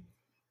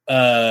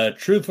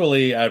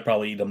 Truthfully, I'd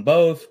probably eat them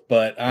both,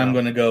 but I'm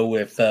going to go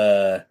with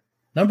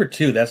number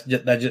 2.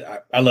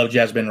 I love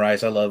jasmine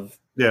rice. I love.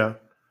 Yeah.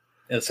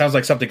 It sounds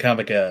like something kind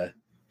of like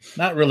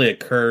not really a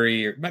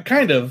curry, or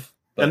kind of.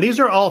 But, and these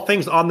are all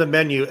things on the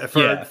menu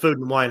for food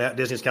and wine at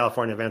Disney's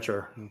California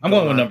Adventure. I'm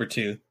going with number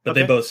 2, but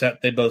they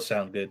both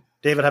sound good.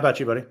 David, how about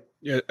you, buddy?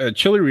 Yeah,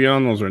 chili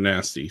rellenos are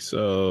nasty.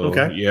 So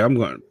yeah, I'm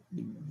going.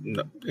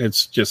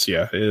 It's just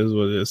it is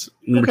what it is.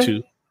 Number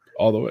 2,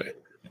 all the way.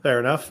 Fair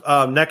enough.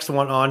 Next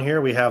one on here,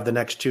 we have the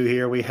next 2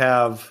 here. We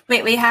have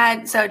we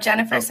had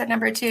Jennifer said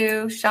number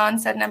 2, Sean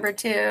said number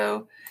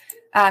 2,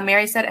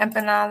 Mary said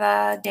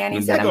empanada. Danny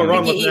You said can't Go I'm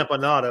wrong picky, with an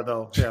empanada,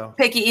 though. Yeah.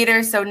 picky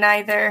eater, so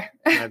neither.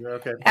 Okay.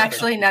 Perfect.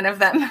 Actually, none of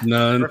them.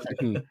 None.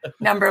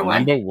 Number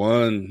one. Number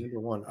one. Number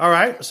one. All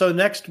right. So the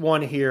next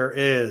one here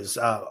is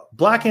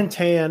Black and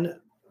Tan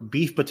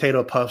Beef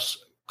Potato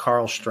Puffs,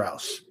 Carl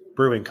Strauss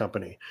Brewing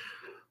Company.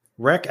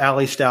 Wreck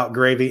Alley Stout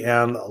Gravy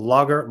and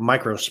Lager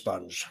Micro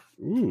Sponge.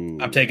 Ooh.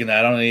 I'm taking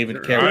that. I don't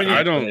even care. what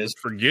I it don't is.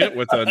 forget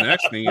what the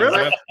next thing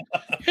Really? is.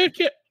 Heck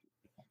yeah.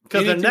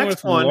 Because the Anything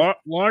next with one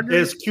lager?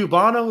 is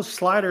Cubano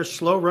Slider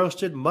Slow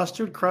Roasted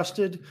Mustard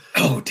Crusted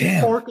Oh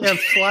damn! Pork and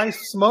sliced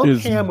smoked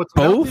Is ham with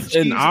both melted cheese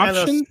an and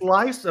a option?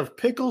 slice of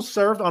pickles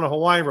served on a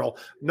Hawaiian roll.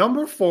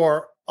 Number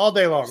 4 all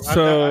day long.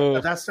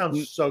 That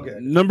sounds so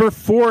good. Number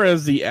 4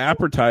 as the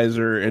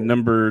appetizer, and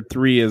number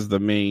 3 is the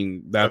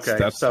main. That's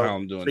so, how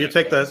I'm doing so you it.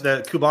 take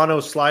the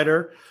Cubano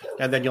slider,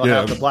 and then you'll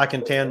have the Black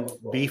and Tan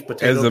Beef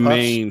Potato As the Puffs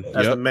main. as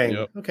the Yep, main.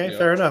 yep, Okay, yep.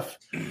 fair enough.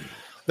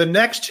 The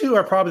next two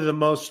are probably the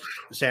most.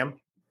 Sam.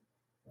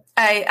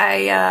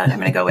 I'm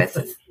going to go with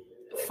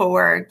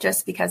 4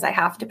 just because I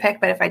have to pick.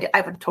 But if I did,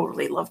 I would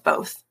totally love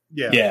both.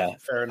 Yeah.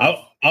 fair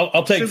enough.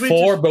 I'll take Should we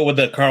 4, just- but with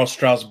the Carl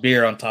Strauss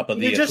beer on top of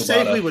the. We just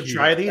say if we would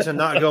try these and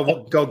not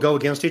go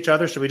against each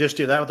other. Should we just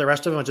do that with the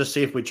rest of them and just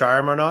see if we try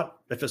them or not?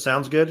 If it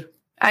sounds good.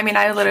 I mean,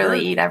 I literally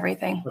Sure. eat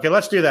everything. Okay,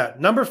 let's do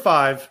that. Number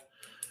 5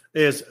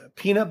 is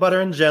peanut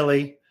butter and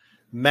jelly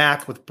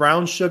mac with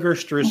brown sugar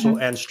streusel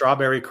and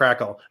strawberry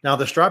crackle. Now,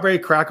 the strawberry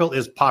crackle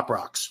is Pop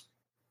Rocks.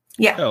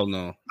 Yeah, Hell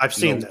no. I've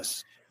seen Nope.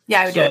 this.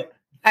 yeah, I would do So it.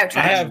 I would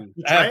try. it.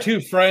 I have 2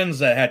 friends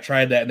that had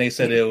tried that, and they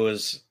said it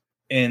was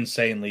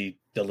insanely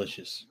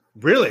delicious.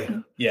 Really?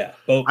 Yeah,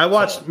 both. I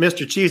watched so-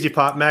 Mr. Cheesy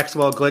Pop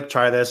Maxwell Glick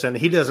try this, and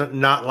he doesn't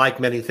not like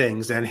many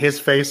things. And his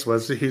face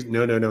was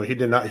no. He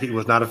did not. He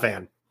was not a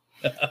fan.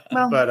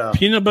 Well, But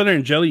Peanut butter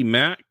and jelly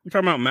mac. We're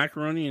talking about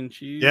macaroni and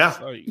cheese. Yeah.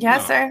 Like,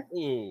 yes, no. sir.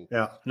 Ooh.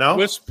 yeah, no,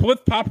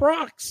 With Pop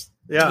Rocks.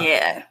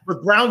 Yeah.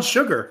 with brown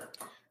sugar.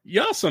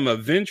 Y'all some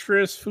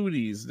adventurous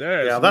foodies.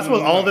 That's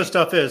what all this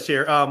stuff is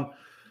here.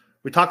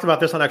 We talked about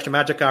this on Extra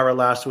Magic Hour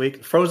last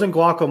week. Frozen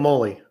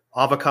guacamole,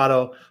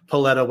 avocado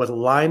paleta with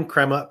lime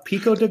crema,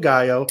 pico de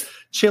gallo,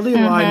 chili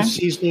lime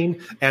seasoning,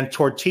 and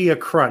tortilla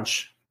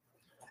crunch.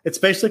 It's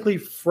basically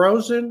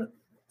frozen.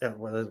 It's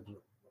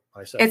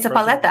a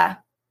paleta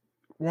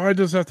Why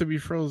does it have to be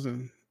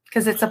frozen?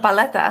 because it's a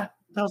paleta.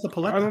 That was the I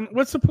paleta. don't.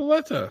 What's a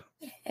paleta?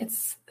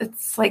 It's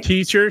like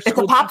Teacher. it's a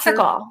school teacher?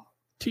 popsicle.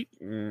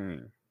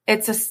 Mm.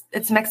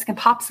 It's Mexican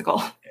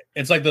popsicle.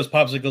 It's like those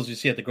popsicles you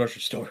see at the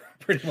grocery store,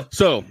 pretty much.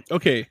 So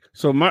okay.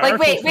 So my Like our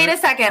wait close a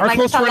second. Our Like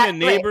close friend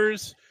and wait.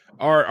 neighbors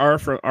are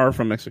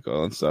from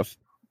Mexico and stuff.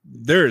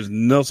 There is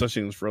no such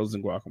thing as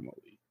frozen guacamole.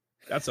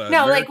 That's a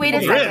No, like, wait a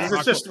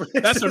American second. Taco-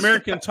 That's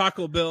American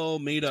Taco Bell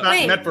made up. Not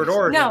Wait, Medford,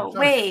 Oregon. No,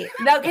 wait.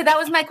 No, okay, that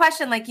was my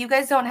question. Like, you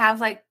guys don't have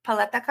like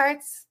paleta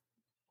carts?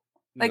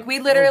 Like, we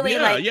literally,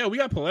 we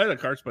got paleta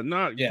carts, but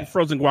not Yeah.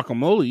 frozen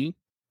guacamole.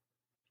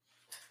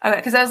 Okay,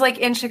 because I was like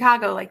in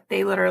Chicago, like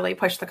they literally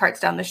push the carts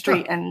down the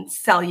street and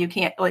sell you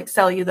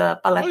the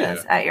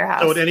paletas at your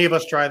house. So would any of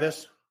us try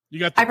this? You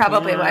got. I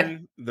probably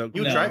corn, The,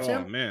 You no, tried, oh,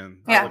 Sam? man.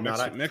 Yeah.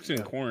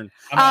 Mexican corn.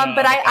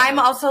 But I'm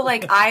also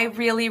like I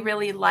really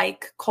really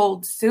like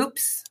cold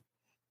soups.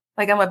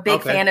 Like I'm a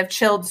big fan of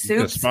chilled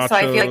soups, so I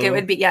feel like it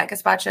would be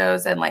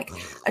gazpachos and like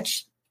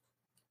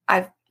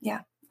I would.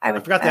 I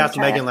forgot to ask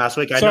try Megan it. last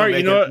week. I Sorry, know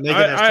you Megan, know what?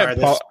 Megan has tried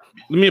this.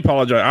 Let me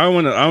apologize. I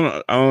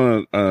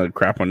want to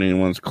crap on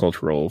anyone's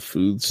cultural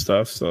food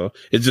stuff. So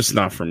it's just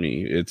not for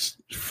me. It's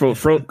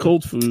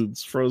cold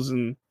foods,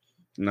 frozen.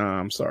 Nah,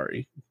 I'm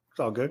sorry, It's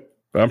all good.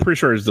 but I'm pretty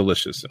sure it's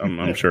delicious.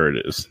 I'm sure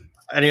it is.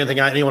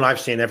 Anyone I've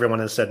seen, everyone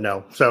has said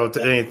no. So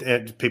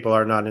people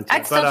are not into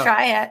I'd it. still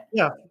try it.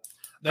 Yeah.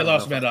 They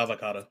lost me at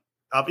avocado.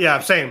 Yeah,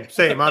 same.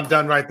 I'm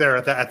done right there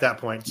at that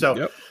point.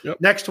 So Yep.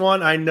 next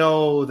one, I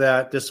know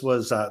that this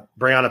was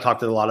Brianna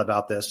talked a lot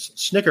about this.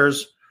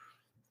 Snickers,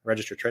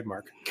 registered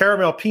trademark,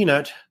 caramel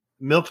peanut,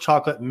 milk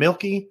chocolate,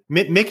 Mickey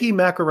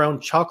macaron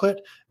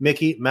chocolate,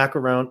 Mickey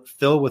macaron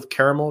filled with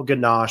caramel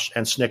ganache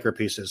and Snicker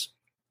pieces.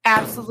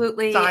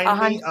 Absolutely,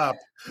 Sign me up.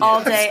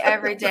 all day,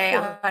 every day,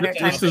 100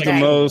 times This a is the day.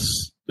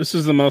 most. This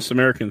is the most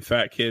American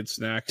fat kid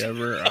snack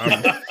ever.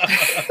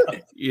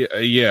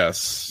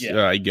 Yes. Yeah.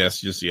 Yeah, I guess.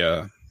 Just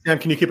yeah. And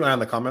can you keep an eye on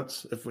the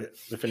comments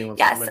if anyone's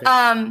Yes.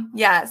 commenting?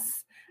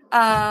 Yes.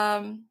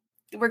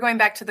 We're going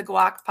back to the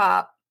guac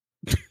pop.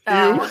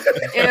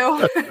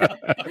 Ew.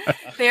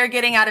 They are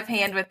getting out of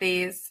hand with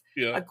these.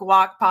 Yeah. A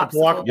guac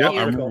popsicle. Yeah,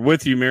 Beautiful. I'm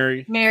with you,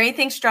 Mary. Mary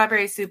thinks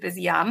strawberry soup is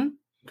yum.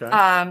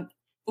 Okay.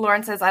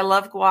 Lauren says, I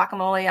love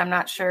guacamole. I'm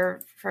not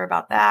sure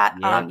about that.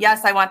 Yeah.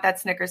 Yes, I want that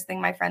Snickers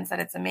thing. My friend said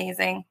it's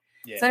amazing.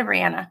 Yeah. So did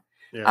Brianna.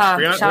 Yeah.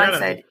 Sean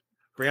said,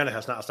 Brianna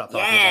has not stopped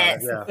talking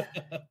Yes. about it.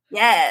 Yeah.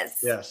 yes.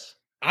 Yes.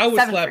 I would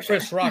 7 slap for sure.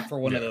 Chris Rock for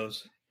one of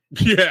those.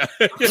 Yeah.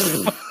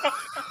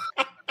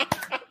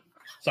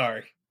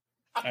 Sorry.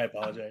 I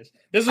apologize.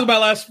 This is my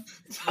last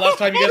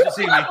time you guys will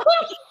see me.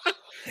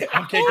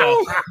 I'm kicked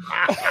off.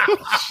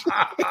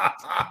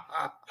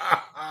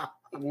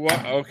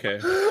 Wow, okay.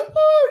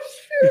 Oh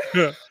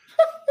shit.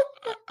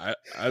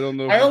 I don't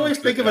don't know. I always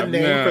think of a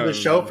name for the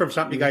show from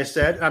something you guys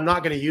said. I'm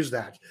not going to use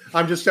that.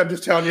 I'm just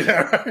telling you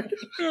that.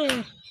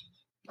 Right?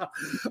 All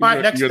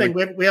right, next thing.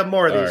 We have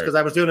more of these because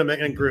I was doing them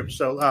in groups.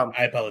 So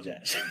I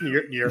apologize.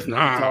 You're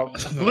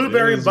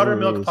blueberry and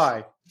buttermilk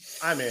pie.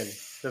 I'm in.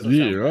 It's,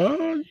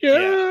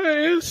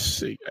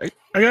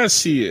 I gotta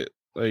see it.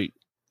 Like,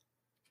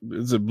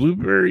 is it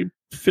blueberry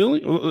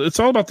filling? It's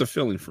all about the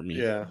filling for me.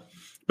 Yeah,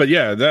 but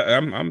yeah,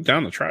 I'm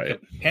down to try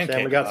it.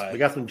 Sam, we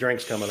got some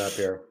drinks coming up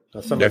here.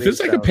 If it's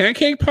like a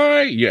pancake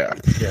pie, yeah,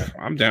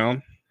 I'm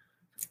down.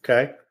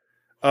 Okay.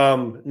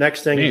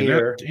 Next thing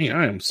here.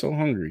 I am so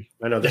hungry.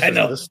 I know. I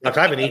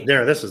haven't eaten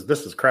dinner. This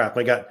is crap.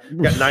 I got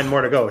 9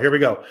 more to go. Here we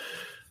go.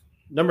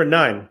 Number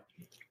 9,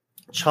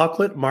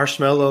 chocolate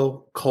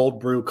marshmallow cold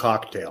brew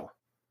cocktail.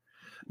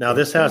 Now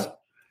this has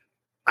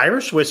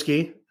Irish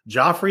whiskey,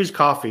 Joffrey's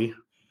coffee,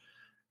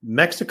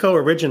 Mexico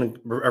origin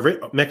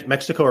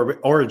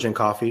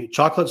coffee,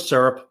 chocolate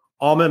syrup,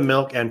 almond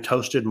milk, and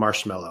toasted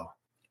marshmallow.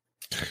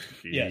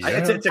 Yes.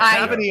 It's a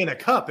cavity in a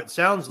cup. It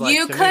sounds like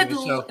you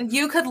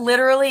could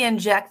literally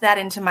inject that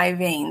into my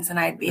veins, and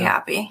I'd be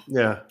happy.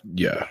 Yeah.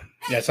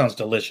 That sounds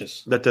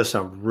delicious. That does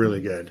sound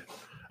really good.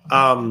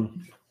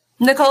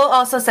 Nicole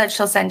also said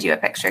she'll send you a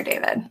picture,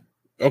 David.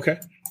 Okay.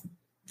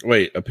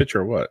 Wait, a picture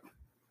of what?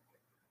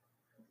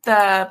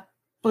 The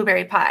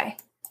blueberry pie.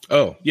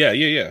 Oh, yeah.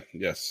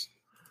 Yes.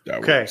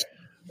 Okay. Works.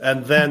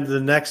 And then the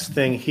next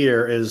thing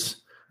here is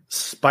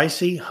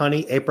spicy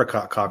honey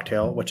apricot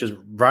cocktail, which is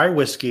rye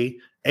whiskey,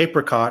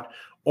 apricot,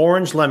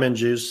 orange lemon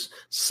juice,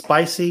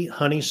 spicy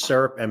honey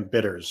syrup, and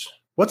bitters.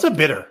 What's a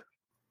bitter?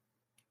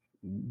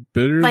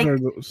 Bitters like, are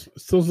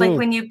those like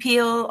when you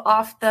peel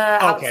off the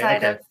outside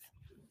okay. of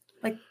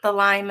like the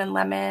lime and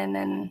lemon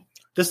and.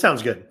 This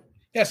sounds good.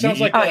 Yeah, it sounds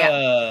like kind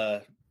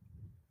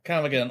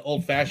of like an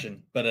old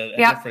fashioned, but a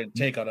different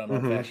take on an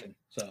old fashioned.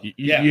 So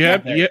you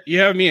have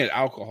me at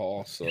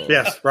alcohol. So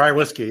yes, rye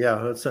whiskey.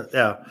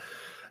 Yeah.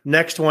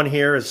 Next one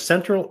here is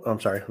Central. I'm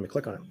sorry. Let me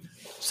click on it.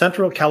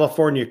 Central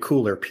California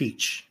Cooler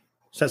Peach.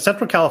 So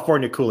Central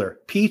California Cooler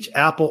Peach,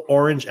 apple,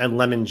 orange, and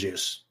lemon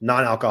juice.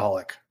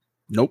 Non-alcoholic.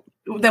 Nope.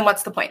 Then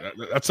what's the point?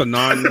 That's a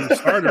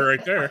non-starter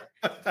right there.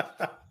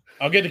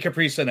 I'll get the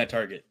Capri Sun at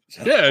Target.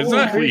 So. Yeah,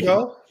 exactly.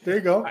 There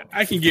you go.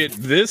 I can get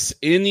this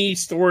any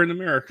store in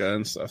America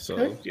and stuff. So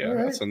right.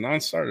 That's a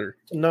non-starter.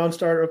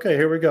 Non-starter. Okay,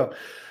 here we go.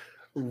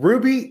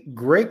 Ruby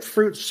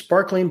grapefruit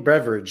sparkling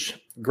beverage,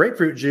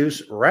 grapefruit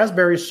juice,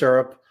 raspberry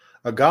syrup,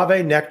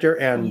 agave nectar,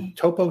 and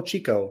Topo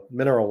Chico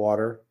mineral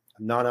water,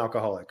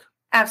 non-alcoholic.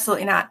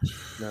 Absolutely not.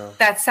 No.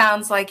 That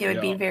sounds like it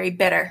would be very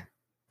bitter.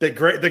 The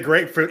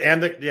grapefruit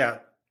and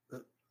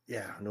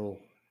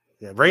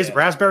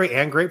raspberry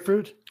and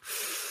grapefruit.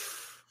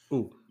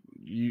 Ooh,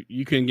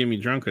 you couldn't get me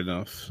drunk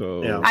enough.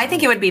 So I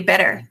think it would be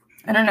bitter.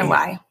 I don't know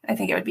why. I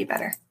think it would be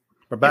better.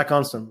 We're back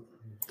on some.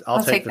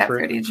 I'll take the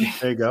fruity drink.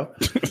 There you go.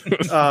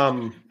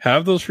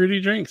 Have those fruity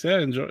drinks. Yeah,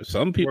 enjoy.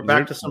 Some people. We're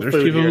back to some food.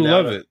 There's people who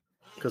love it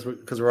because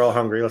we're all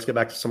hungry. Let's get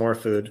back to some more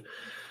food.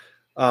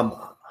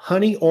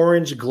 Honey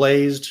orange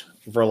glazed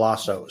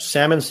verlasso,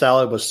 salmon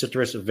salad with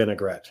citrus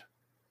vinaigrette.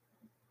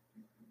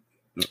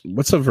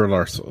 What's a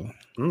verlasso?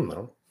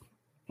 No.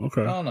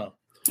 Okay. I don't know.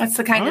 That's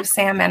the kind of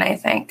salmon, I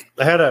think.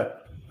 I had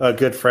a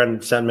good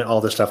friend send me all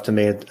this stuff to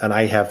me, and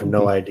I have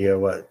no idea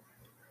what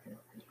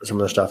some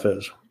of the stuff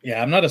is.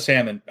 Yeah, I'm not a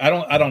salmon. I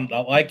don't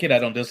like it. I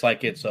don't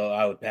dislike it, so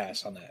I would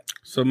pass on that.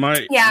 So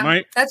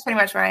that's pretty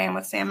much where I am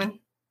with salmon.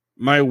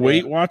 My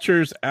Weight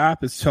Watchers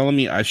app is telling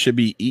me I should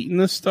be eating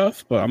this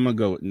stuff, but I'm gonna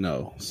go with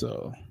no.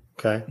 So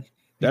okay,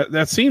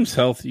 that seems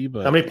healthy,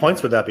 but how many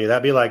points would that be?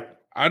 That'd be like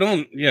I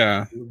don't.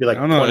 Yeah, it'd be like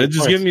I don't know. It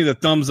just points. gives me the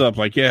thumbs up.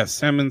 Like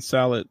salmon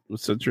salad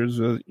with citrus.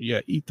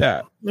 Eat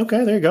that.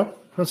 Okay, there you go.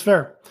 That's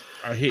fair.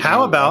 I hate.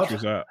 How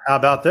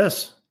about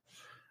this?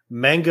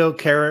 Mango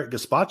carrot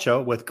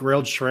gazpacho with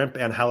grilled shrimp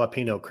and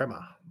jalapeno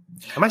crema.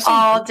 Am I saying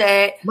all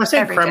day? Am I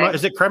saying crema? Day.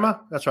 Is it crema?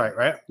 That's right,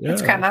 right? Yeah,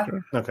 it's crema.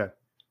 Sure. Okay.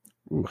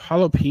 Ooh,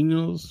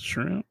 jalapenos,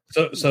 shrimp.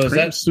 So is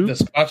that soup? The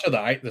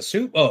gazpacho, the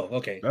soup? Oh,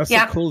 okay. That's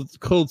the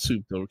cold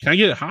soup though. Can I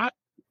get it hot?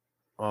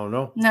 Oh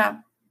no. No.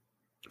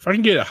 If I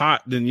can get it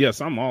hot, then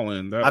yes, I'm all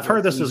in. I've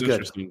heard this is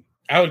good.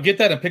 I would get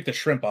that and pick the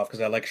shrimp off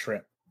because I like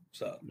shrimp.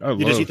 So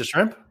you just eat the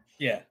shrimp?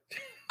 Yeah.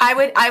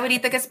 I would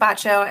eat the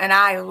gazpacho, and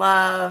I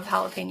love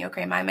jalapeno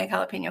crema. I make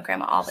jalapeno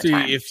crema all the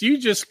time. If you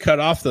just cut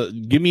off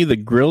give me the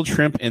grilled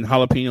shrimp and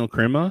jalapeno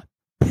crema.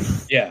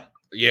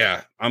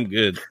 Yeah, I'm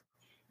good.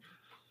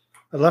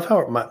 I love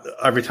how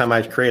every time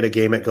I create a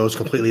game, it goes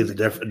completely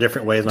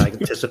different ways than I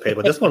anticipate.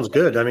 But this one's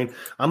good. I mean,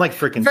 I'm like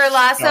freaking.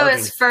 Verlasso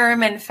is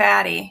firm and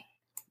fatty.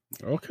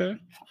 Okay.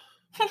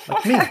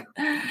 Like me.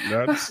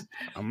 I was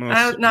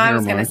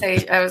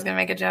going to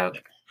make a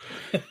joke.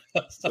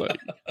 Like,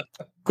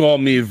 call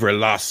me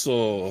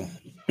Verlasso.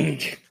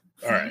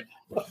 All right.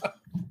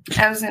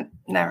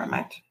 Never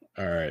mind.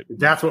 All right.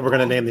 That's what we're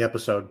going to name the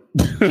episode.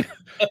 The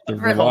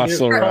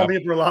Verlasso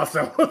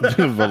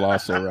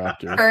Verlasso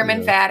Raptor. Firm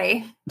and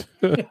fatty.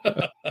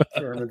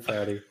 Firm and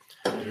fatty.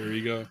 There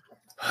you go.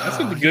 That's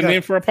a good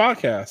name for a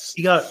podcast.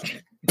 You got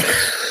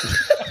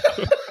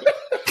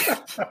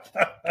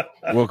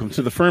Welcome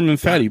to the Firm and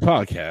Fatty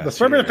podcast. The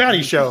Firm and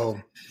Fatty Show.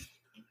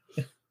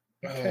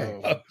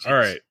 Oh, all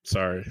right.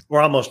 Sorry.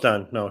 We're almost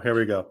done. No, here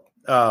we go.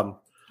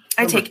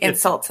 I take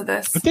insult to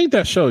this. I think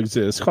that show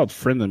exists. It's called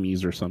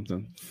Frenemies or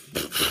something.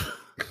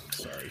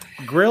 Sorry.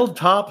 Grilled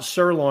top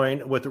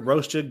sirloin with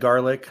roasted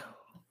garlic.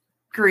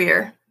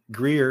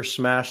 Gruyere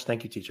smash.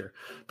 Thank you, teacher.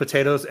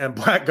 Potatoes and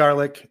black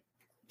garlic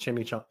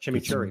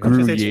chimichurri.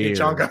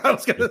 Gruyere. I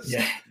was going to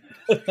say.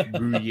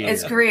 Gruyere.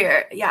 It's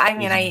Gruyere. Yeah, I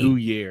mean,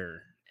 Gruyere.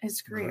 It's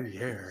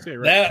Gruyere. Say it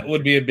right. That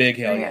would be a big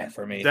hell yeah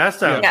for me. That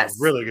sounds Yes.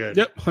 really good.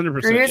 Yep,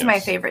 100%. Gruyere is yes. my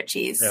favorite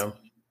cheese. Yeah.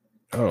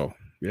 Oh,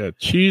 yeah.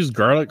 Cheese,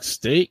 garlic,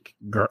 steak,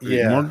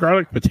 Yeah. more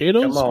garlic,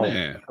 potatoes. Come on.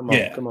 Man. Come on.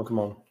 Yeah. Come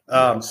on.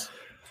 A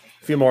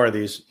few more of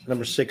these.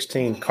 Number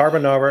 16,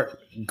 carbonara,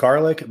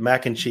 garlic,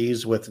 mac and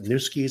cheese with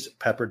Newski's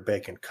peppered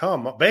bacon.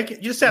 Come on. Bacon.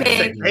 You just have to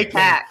say Big bacon.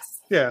 facts.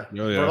 Yeah.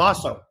 Oh, yeah.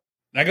 Verlasso.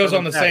 That goes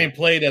on the Fatty. same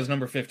plate as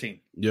number 15.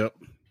 Yep.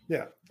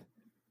 Yeah.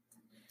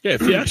 Yeah,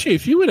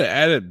 if you would have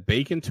added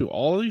bacon to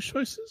all of these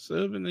choices, it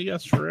would have been a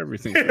yes for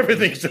everything.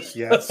 Everything's just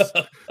yes.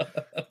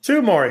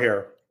 Two more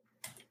here.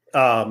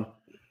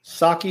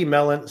 Sake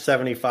melon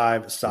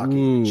 75 sake,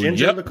 Ooh,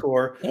 ginger yep.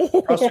 liqueur,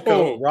 Oh,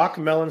 Prosecco rock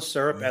melon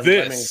syrup, and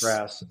This.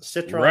 lemongrass,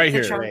 citron Right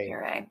here. Citron puree.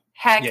 puree.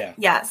 Heck, Yeah.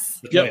 yes.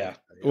 Yep. Oh, yeah.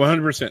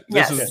 100%.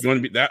 Yes. This is going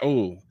to be that.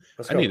 Oh,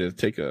 Let's I go. need to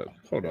take a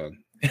hold on.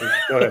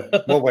 Go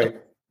ahead. We'll wait.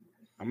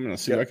 I'm going to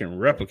see if I can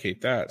replicate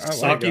that. I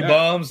like Sake that.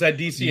 bombs at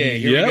DCA.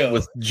 Here Yeah, we go.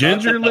 with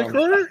ginger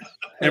liqueur.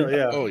 Oh,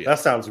 yeah. Oh, yeah. That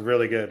sounds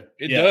really good.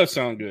 It Yeah. does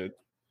sound good.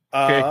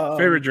 Okay, Um,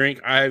 favorite drink.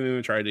 I haven't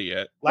even tried it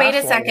yet. Wait a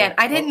last one second. here.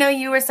 I didn't know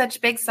you were such a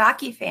big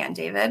sake fan,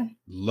 David.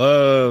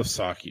 Love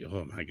sake.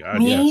 Oh my god.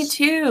 Me yes.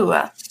 too.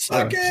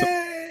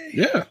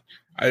 Yeah.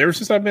 Ever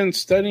since I've been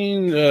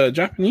studying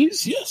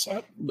Japanese, yes,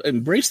 I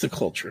embrace the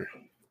culture.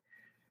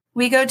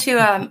 We go to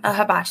a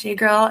hibachi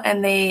grill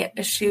and they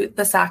shoot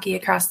the sake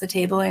across the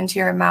table into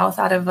your mouth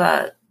out of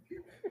a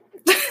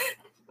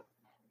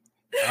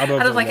Out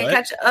out of like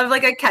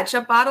a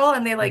ketchup bottle,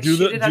 and they like do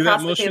shoot it that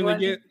across the motion table.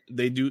 again.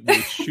 They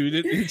shoot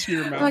it into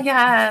your mouth. Oh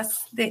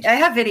yes, I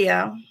have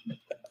video.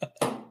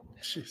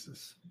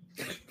 Jesus.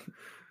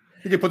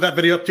 You can put that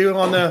video up too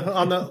on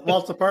the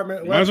Walt's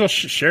apartment. Might as well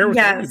share with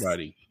Yes.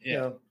 everybody.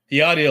 Yeah.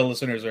 The audio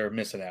listeners are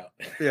missing out.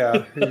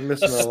 Yeah, you're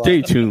missing a lot.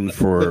 Stay tuned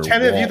for The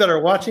 10 of you Walt, that are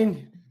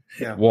watching.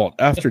 Yeah, Walt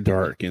After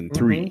Dark in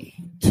 3,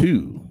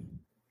 2.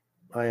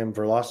 I am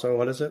Verlasso.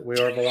 What is it? We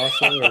are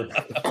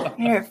Verlasso.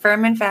 You're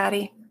firm and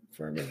fatty.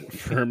 Or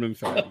Furman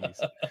Fatties.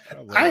 I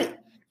love it.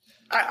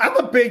 I'm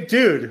a big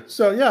dude,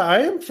 so yeah,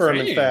 I am firm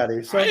and Same.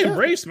 fatty. So I yeah.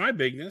 embrace my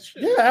bigness.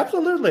 Shit. Yeah,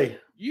 absolutely.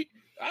 Yeah.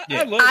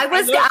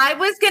 I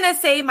was gonna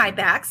say my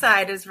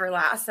backside is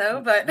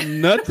Verlasso, but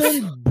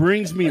Nothing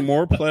brings me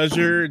more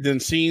pleasure than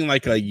seeing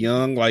like a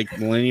young like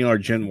millennial or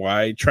Gen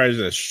Y tries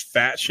to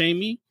fat shame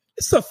me.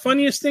 It's the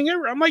funniest thing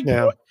ever. I'm like,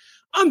 Yeah. what?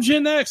 I'm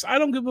Gen X. I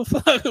don't give a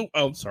fuck. Oh,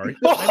 I'm sorry.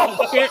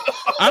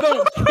 I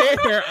don't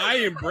care. I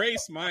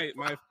embrace my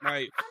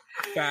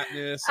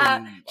fatness. And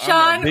I'm a big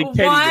Sean teddy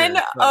bear,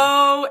 so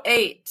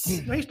 108.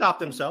 He stopped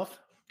himself.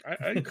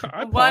 I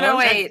paused.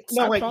 108.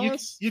 No, I wait,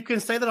 paused. you can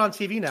say that on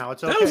TV now.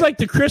 It's okay. That was like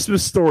the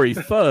Christmas story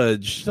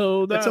fudge.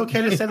 So it's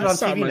okay to say that I on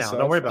saw TV now. myself.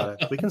 Don't worry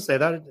about it. We can say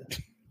that.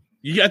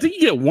 I think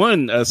you get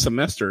one a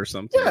semester or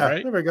something, Yeah,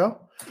 right? there we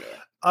go.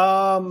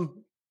 Yeah,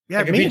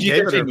 Like a me and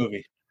David PG-13 are,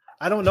 movie.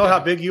 I don't know how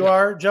big you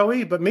are,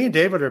 Joey, but me and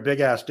David are big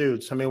ass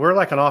dudes. I mean, we're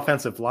like an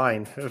offensive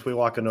line if we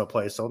walk into a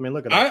place. So I mean,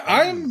 look at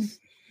us.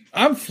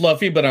 I'm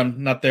fluffy, but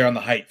I'm not there on the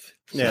height.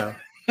 Yeah.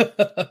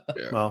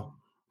 Well,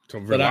 So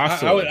But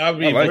I would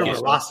be like we're it.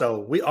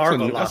 Veloso. We are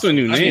That's a- Veloso. that's a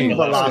new name.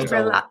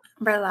 Veloso.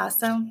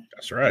 Verlasso.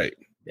 That's right.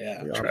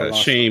 Yeah. We are Try to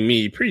Veloso. shame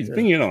me. Please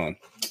bring it on.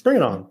 Bring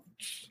it on.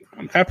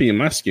 I'm happy in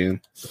my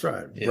skin. That's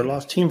right. Yeah.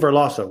 Veloso. Team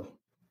Veloso.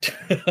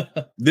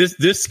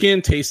 This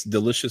skin tastes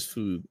delicious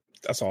food.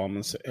 That's all I'm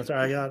gonna say. That's all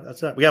I got.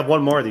 That's it. We have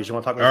one more of these. You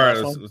want to talk All about right,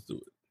 this let's, one? let's do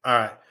it. All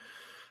right.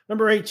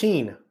 Number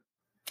 18.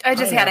 I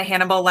just Oh, had yeah. a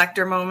Hannibal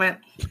Lecter moment.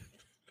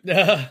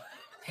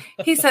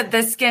 He said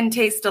this skin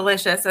tastes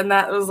delicious, and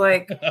that was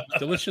like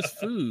Delicious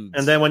food.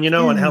 And then when when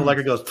Hannibal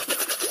Lecter goes,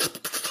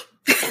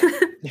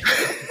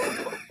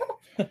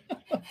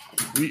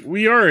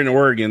 we are in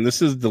Oregon.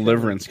 This is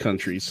deliverance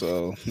country,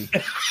 so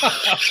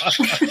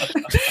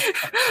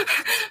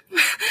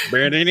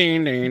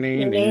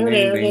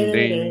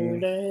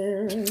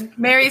It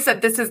Mary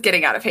said this is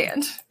getting out of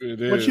hand.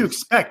 what'd you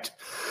expect?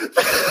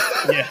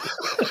 Yeah.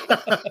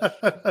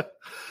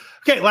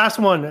 Okay, last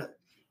one.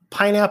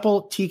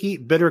 Pineapple tiki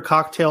bitter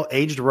cocktail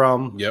aged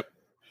rum, Yep.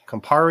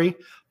 Campari,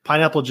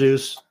 pineapple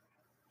juice,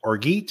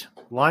 orgeat,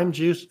 lime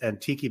juice,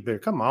 and tiki bitter.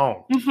 Come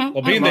on. Mhm.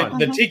 Well, being Come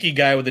the tiki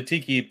guy with the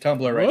tiki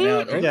tumbler right now,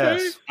 What? Okay.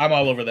 Yes. I'm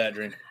all over that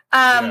drink.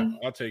 Yeah,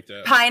 I'll take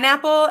that.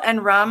 Pineapple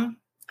and rum.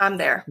 I'm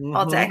there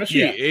all Mhm. day.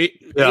 Actually,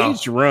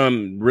 aged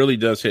rum really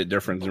does hit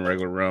different than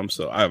regular rum,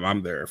 so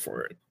I'm there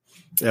for it.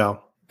 Yeah.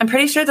 I'm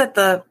pretty sure that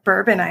the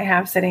bourbon I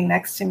have sitting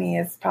next to me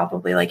is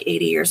probably like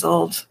 80 years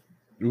old.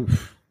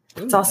 Oof.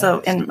 It's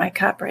also in my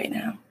cup right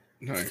now.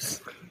 Nice.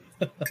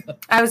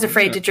 I was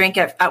afraid to drink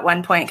it at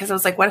one point because I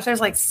was like, what if there's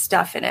like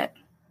stuff in it?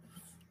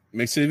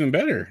 makes it even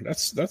better.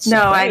 That's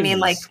no. I mean,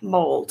 like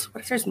mold.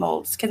 What if there's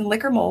molds? Can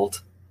liquor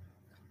mold?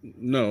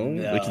 No,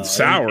 it can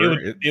sour.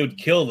 It would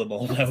kill the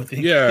mold, I would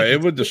think. Yeah,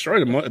 it would destroy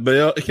the mold,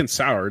 but it can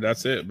sour.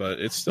 That's it. But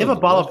it's still. You have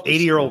a bottle of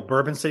 80-year-old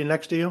bourbon sitting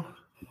next to you?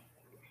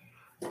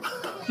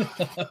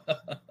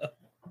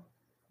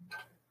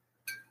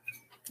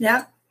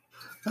 Yeah.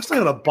 That's not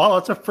even a bottle.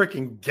 That's a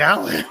freaking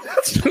gallon.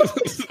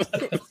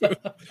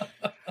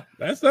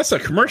 That's a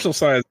commercial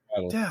size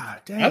bottle. Yeah,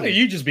 dang. I think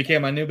you just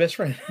became my new best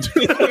friend.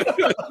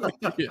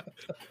 Yeah.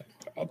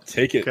 I'll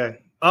take it. Okay.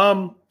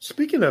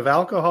 Speaking of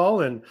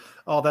alcohol and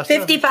all that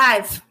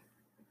 55. stuff.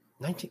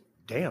 19.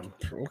 Damn.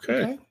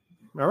 Okay.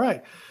 All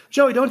right.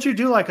 Joey, don't you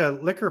do like a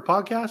liquor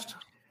podcast?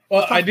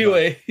 Well, I do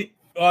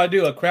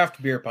a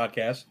craft beer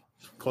podcast.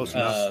 Close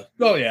enough.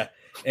 Oh yeah.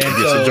 And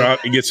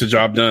It gets the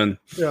job done.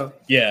 Yeah.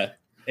 Yeah.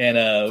 And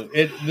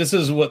this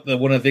is one of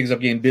the things I'm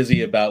getting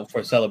busy about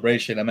for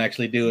Celebration. I'm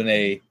actually doing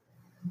a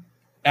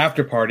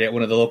after party at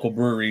one of the local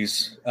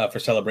breweries for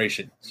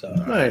Celebration. So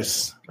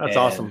Nice. That's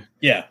awesome.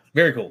 Yeah,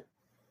 very cool.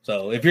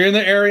 So if you're in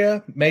the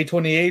area, May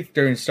 28th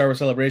during Star Wars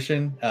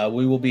Celebration,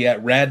 we will be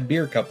at Rad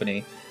Beer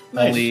Company,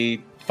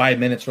 only 5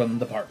 minutes from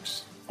the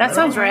parks. That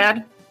sounds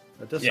rad.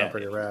 That does sound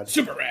pretty rad.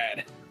 Super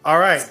rad. All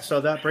right. So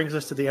that brings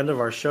us to the end of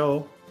our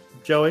show.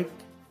 Joey,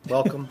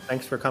 welcome.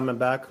 Thanks for coming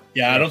back.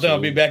 Yeah, I don't think I'll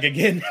be back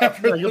again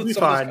after No, you'll be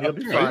fine. You'll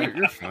be fine.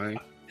 You're fine.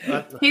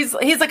 He's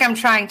like, I'm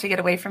trying to get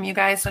away from you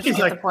guys. Don't you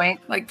get the point?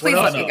 Like, please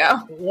let me go.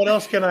 What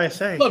else can I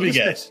say? Love you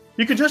guys.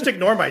 You could just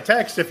ignore my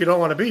text if you don't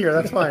want to be here.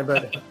 That's fine.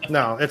 But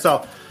no, it's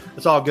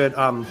all good.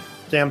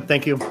 Sam,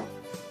 thank you.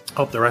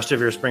 Hope the rest of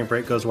your spring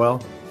break goes well.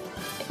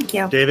 Thank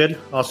you. David,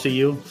 I'll see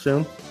you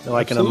soon.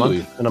 Like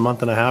Absolutely. in a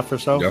month and a half or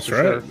so. That's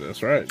right. Sure.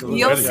 That's right.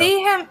 You'll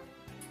see him.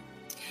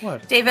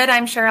 What? David,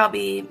 I'm sure I'll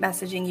be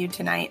messaging you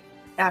tonight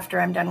after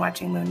I'm done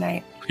watching Moon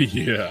Knight.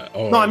 Yeah.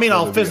 Oh, No, I mean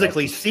I'll that'd be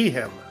physically see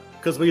him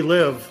because we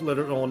live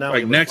literally now. Like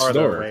we live next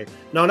farther door. away.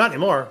 No, not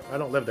anymore. I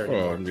don't live there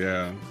awesome.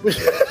 anymore. Oh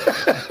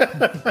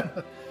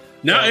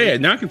yeah.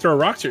 Now I can throw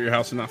rocks at your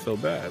house and not feel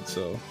bad.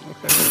 So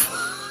okay.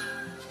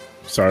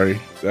 Sorry,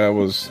 that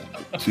was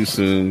too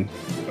soon.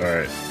 All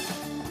right.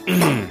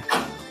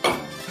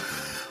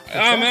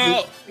 I'm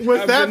out.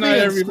 With Have a that good night,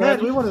 being everybody.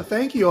 said, we want to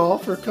thank you all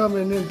for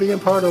coming and being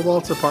part of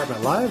Walt's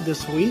Apartment Live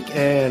this week,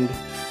 and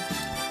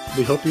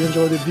we hope you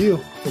enjoyed the view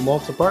from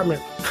Walt's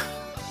apartment.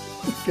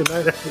 Good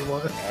night,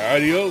 everyone.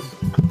 Adios.